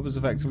my job as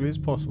effectively as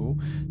possible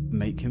to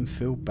make him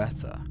feel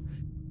better.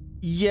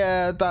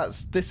 Yeah,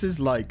 this is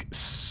like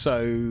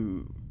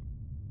so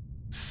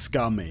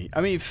scummy.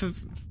 I mean,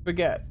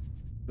 forget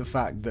the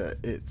fact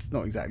that it's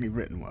not exactly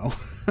written well,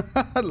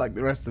 like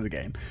the rest of the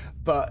game,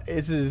 but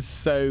it is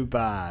so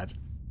bad.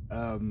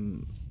 I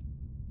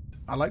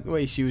like the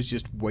way she was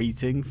just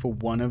waiting for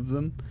one of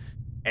them,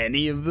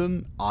 any of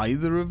them,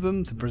 either of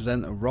them, to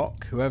present a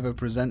rock. Whoever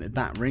presented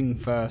that ring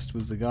first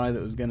was the guy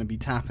that was going to be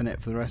tapping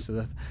it for the rest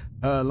of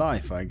her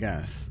life, I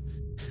guess.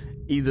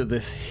 Either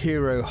this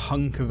hero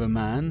hunk of a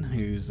man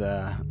who's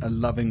a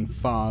loving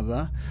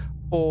father,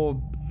 or,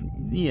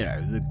 you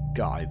know, the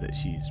guy that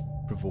she's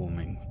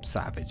performing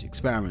savage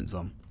experiments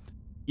on.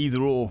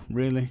 Either or,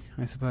 really,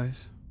 I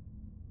suppose.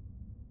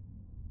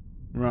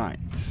 Right.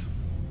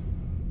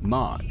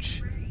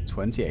 March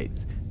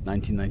 28th,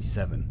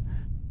 1997.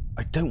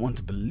 I don't want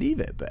to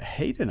believe it, but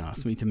Hayden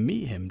asked me to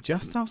meet him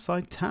just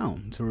outside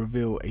town to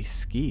reveal a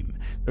scheme.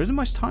 There isn't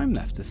much time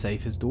left to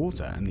save his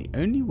daughter, and the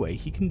only way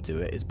he can do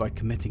it is by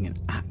committing an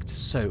act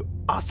so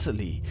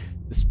utterly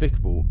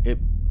despicable it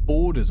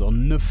borders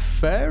on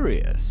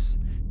nefarious.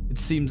 It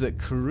seems that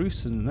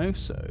Caruso,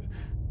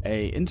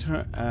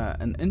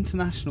 an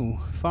international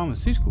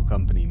pharmaceutical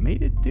company,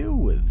 made a deal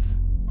with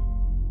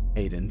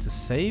Hayden to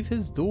save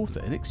his daughter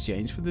in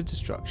exchange for the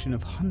destruction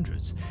of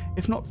hundreds,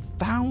 if not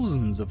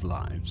thousands of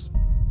lives,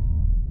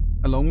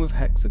 along with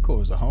Hexacore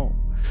as a whole.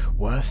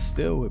 Worse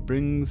still,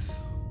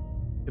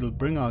 it'll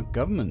bring our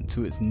government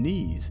to its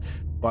knees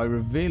by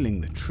revealing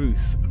the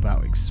truth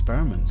about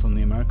experiments on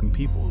the American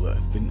people that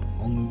have been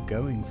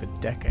ongoing for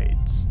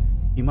decades.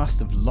 He must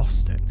have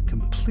lost it,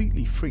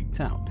 completely freaked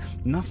out.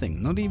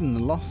 Nothing, not even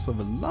the loss of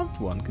a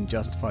loved one, can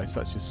justify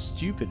such a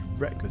stupid,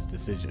 reckless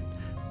decision.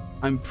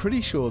 I'm pretty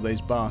sure those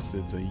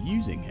bastards are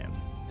using him.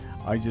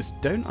 I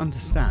just don't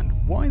understand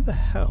why the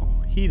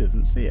hell he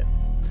doesn't see it.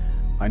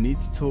 I need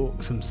to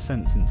talk some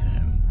sense into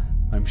him.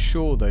 I'm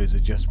sure those are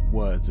just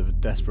words of a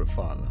desperate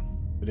father.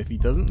 But if he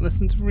doesn't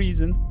listen to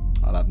reason,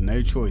 I'll have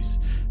no choice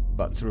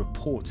but to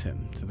report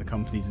him to the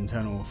company's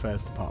internal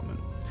affairs department.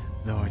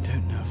 Though I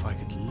don't know if I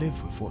could live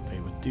with what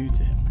they would do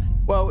to him.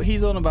 Well,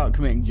 he's on about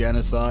committing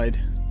genocide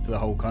to the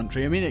whole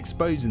country. I mean,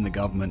 exposing the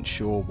government,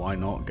 sure, why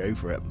not? Go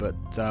for it. But,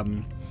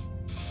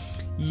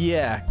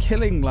 yeah,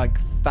 killing like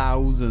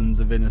thousands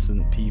of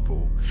innocent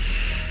people.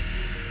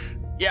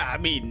 Yeah, I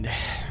mean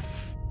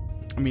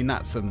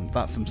that's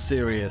some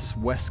serious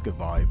Wesker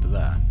vibe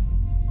there.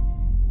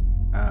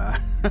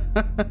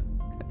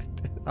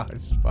 Oh,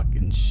 it's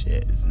fucking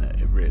shit, isn't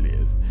it? It really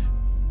is.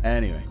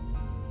 Anyway,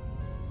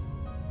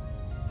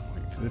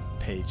 wait for the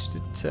page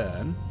to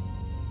turn.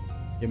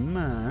 Yeah,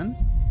 man.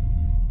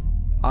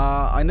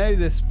 I know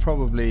this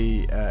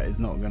probably is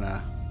not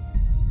gonna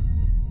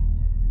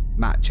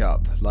match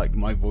up, like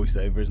my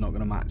voiceover is not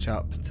going to match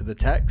up to the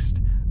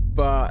text,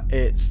 but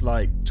it's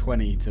like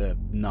 20 to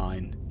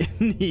 9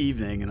 in the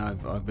evening and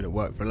I've been at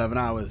work for 11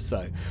 hours,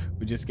 so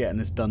we're just getting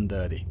this done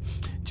dirty.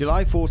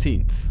 July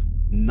 14th,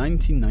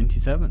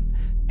 1997.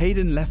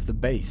 Hayden left the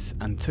base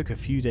and took a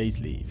few days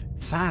leave.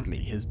 Sadly,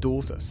 his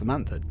daughter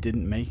Samantha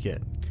didn't make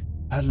it.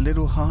 Her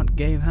little heart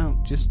gave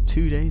out just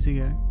 2 days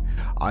ago.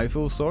 I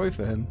feel sorry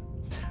for him.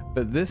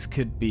 But this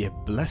could be a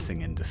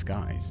blessing in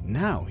disguise.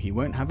 Now he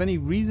won't have any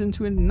reason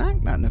to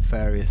enact that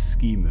nefarious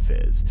scheme of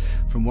his.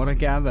 From what I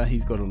gather,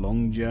 he's got a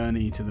long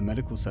journey to the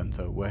medical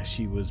center where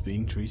she was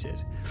being treated.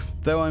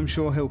 Though I'm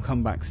sure he'll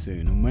come back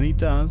soon, and when he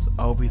does,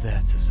 I'll be there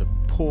to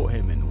support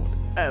him in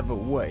whatever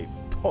way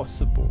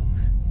possible.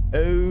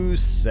 Oh,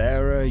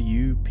 Sarah,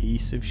 you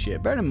piece of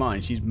shit. Bear in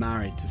mind, she's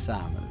married to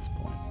Sam at this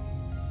point.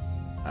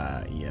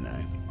 You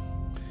know.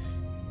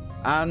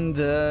 And,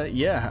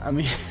 yeah, I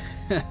mean...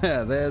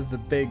 There's the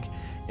big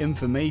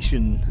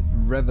information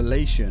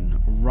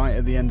revelation right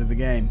at the end of the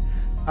game.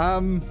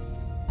 And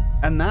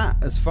that,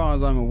 as far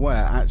as I'm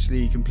aware,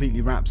 actually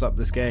completely wraps up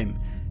this game.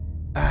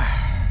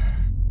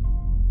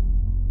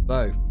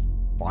 So,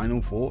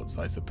 final thoughts,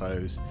 I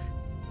suppose.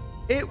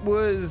 It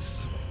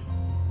was...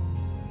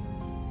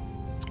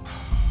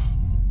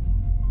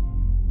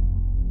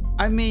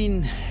 I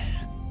mean,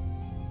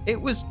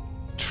 it was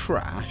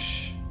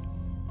trash,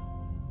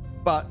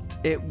 but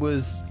it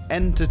was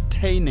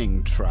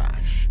entertaining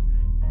trash.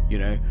 You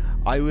know,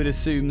 I would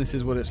assume this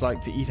is what it's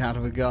like to eat out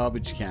of a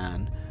garbage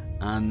can,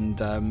 and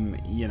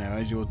you know,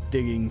 as you're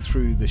digging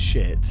through the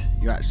shit,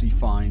 you actually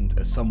find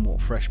a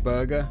somewhat fresh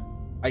burger,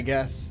 I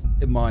guess.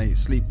 In my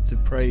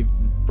sleep-deprived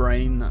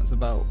brain, that's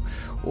about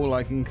all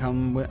I can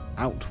come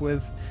out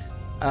with.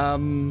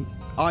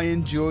 I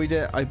enjoyed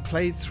it. I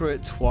played through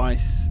it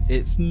twice.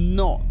 It's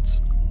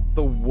not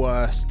the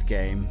worst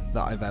game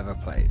that I've ever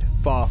played.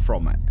 Far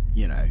from it,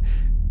 you know.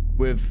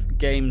 With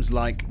games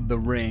like The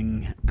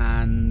Ring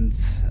and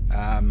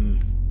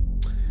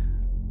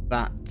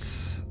that...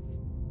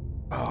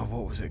 Oh,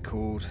 what was it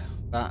called?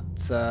 That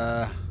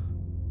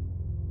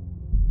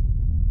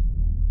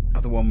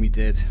other one we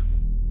did.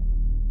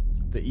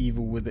 The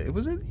Evil Within.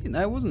 Was it?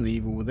 No, it wasn't The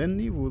Evil Within.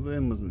 The Evil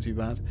Within wasn't too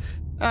bad.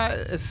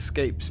 It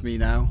escapes me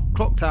now.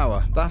 Clock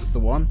Tower. That's the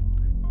one.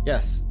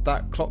 Yes,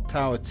 that Clock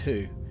Tower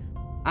 2.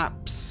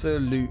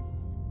 Absolute.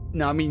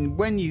 No, I mean,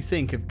 when you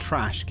think of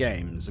trash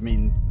games, I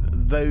mean,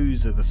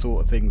 those are the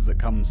sort of things that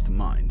comes to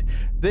mind.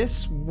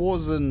 This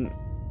wasn't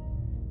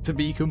to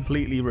be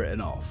completely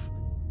written off.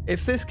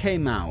 If this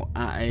came out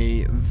at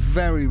a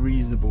very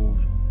reasonable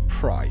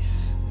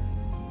price,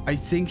 I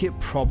think it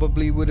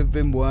probably would have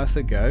been worth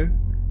a go.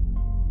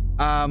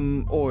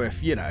 Or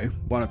if, you know,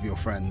 one of your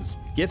friends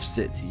gifts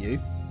it to you,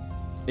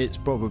 it's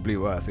probably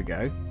worth a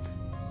go.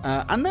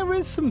 And there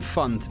is some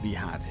fun to be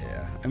had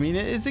here. I mean,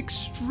 it is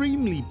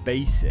extremely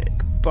basic,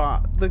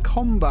 but the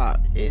combat,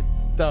 it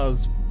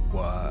does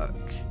work.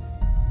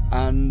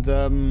 And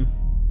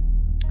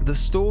the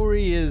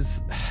story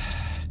is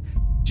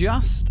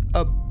just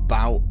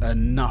about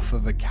enough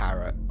of a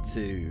carrot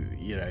to,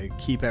 you know,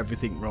 keep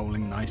everything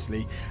rolling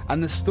nicely.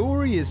 And the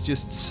story is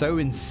just so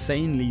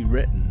insanely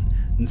written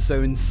and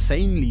so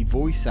insanely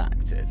voice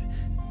acted.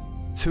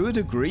 To a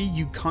degree,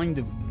 you kind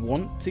of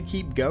want to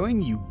keep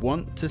going. You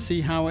want to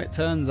see how it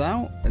turns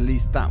out. At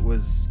least that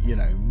was, you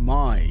know,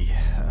 my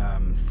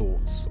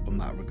thoughts on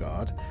that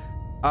regard.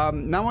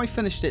 Now I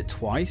finished it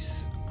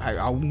twice.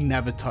 I'll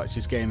never touch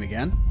this game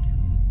again.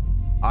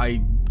 I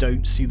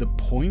don't see the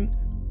point,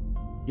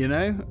 you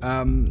know.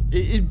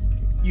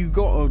 You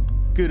got a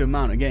good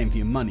amount of game for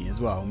your money as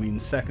well. I mean,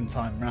 second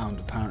time round,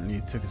 apparently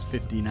it took us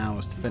 15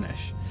 hours to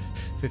finish.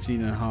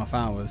 15 and a half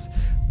hours.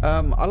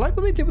 I like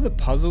what they did with the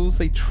puzzles.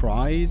 They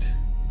tried,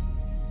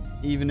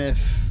 even if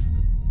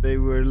they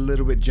were a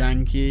little bit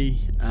janky,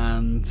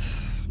 and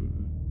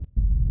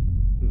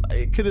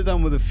it could have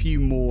done with a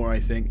few more, I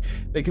think.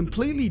 They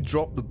completely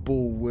dropped the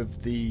ball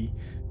with the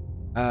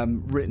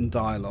written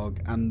dialogue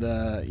and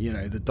the, you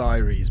know, the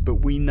diaries, but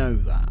we know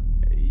that,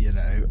 you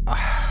know.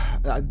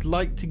 I'd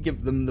like to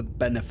give them the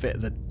benefit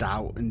of the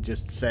doubt and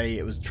just say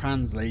it was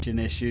translation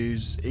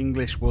issues.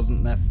 English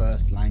wasn't their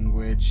first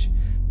language.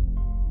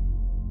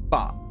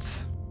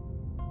 But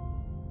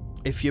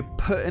if you're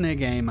putting a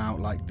game out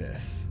like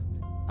this,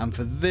 and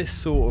for this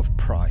sort of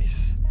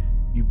price,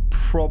 you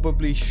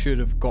probably should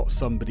have got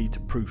somebody to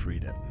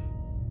proofread it.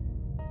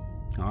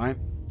 Alright?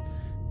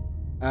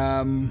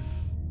 And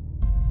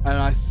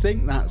I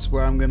think that's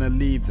where I'm going to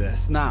leave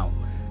this. Now,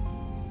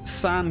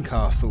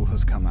 Sandcastle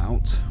has come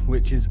out,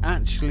 which is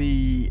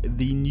actually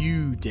the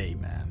new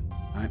Daymare.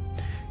 Right?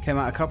 Came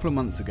out a couple of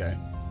months ago.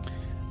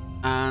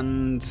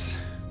 And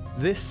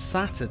this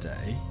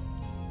Saturday...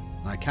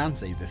 I can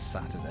say this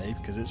Saturday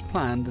because it's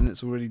planned and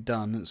it's already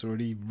done, it's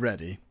already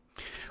ready.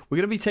 We're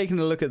going to be taking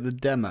a look at the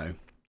demo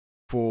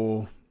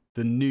for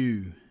the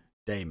new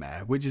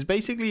Daymare, which is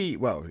basically,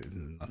 well,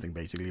 nothing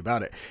basically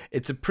about it.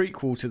 It's a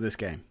prequel to this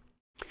game.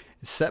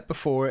 It's set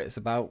before it. It's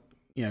about,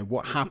 you know,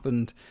 what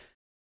happened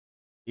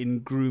in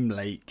Groom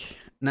Lake.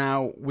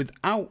 Now,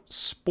 without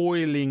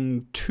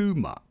spoiling too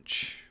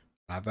much,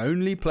 I've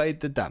only played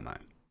the demo.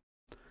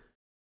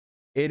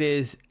 It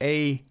is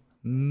a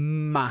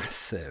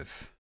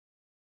massive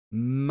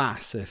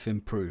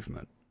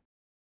improvement.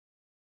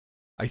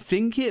 I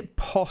think it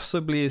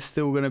possibly is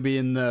still going to be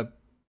in the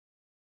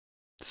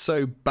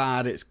so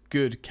bad it's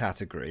good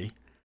category,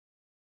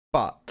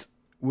 but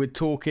we're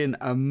talking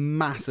a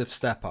massive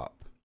step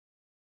up.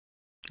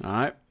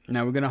 Alright,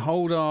 now we're going to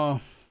hold our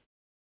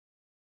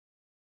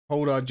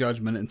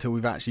judgment until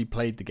we've actually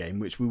played the game,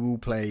 which we will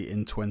play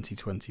in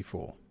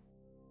 2024.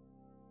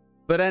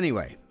 But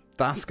anyway,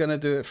 that's going to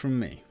do it from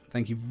me.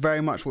 Thank you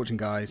very much for watching,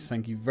 guys.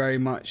 Thank you very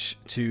much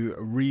to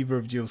Reaver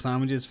of Jill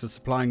Sandwiches for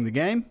supplying the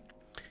game.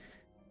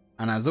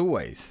 And as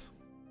always,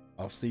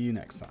 I'll see you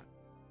next time.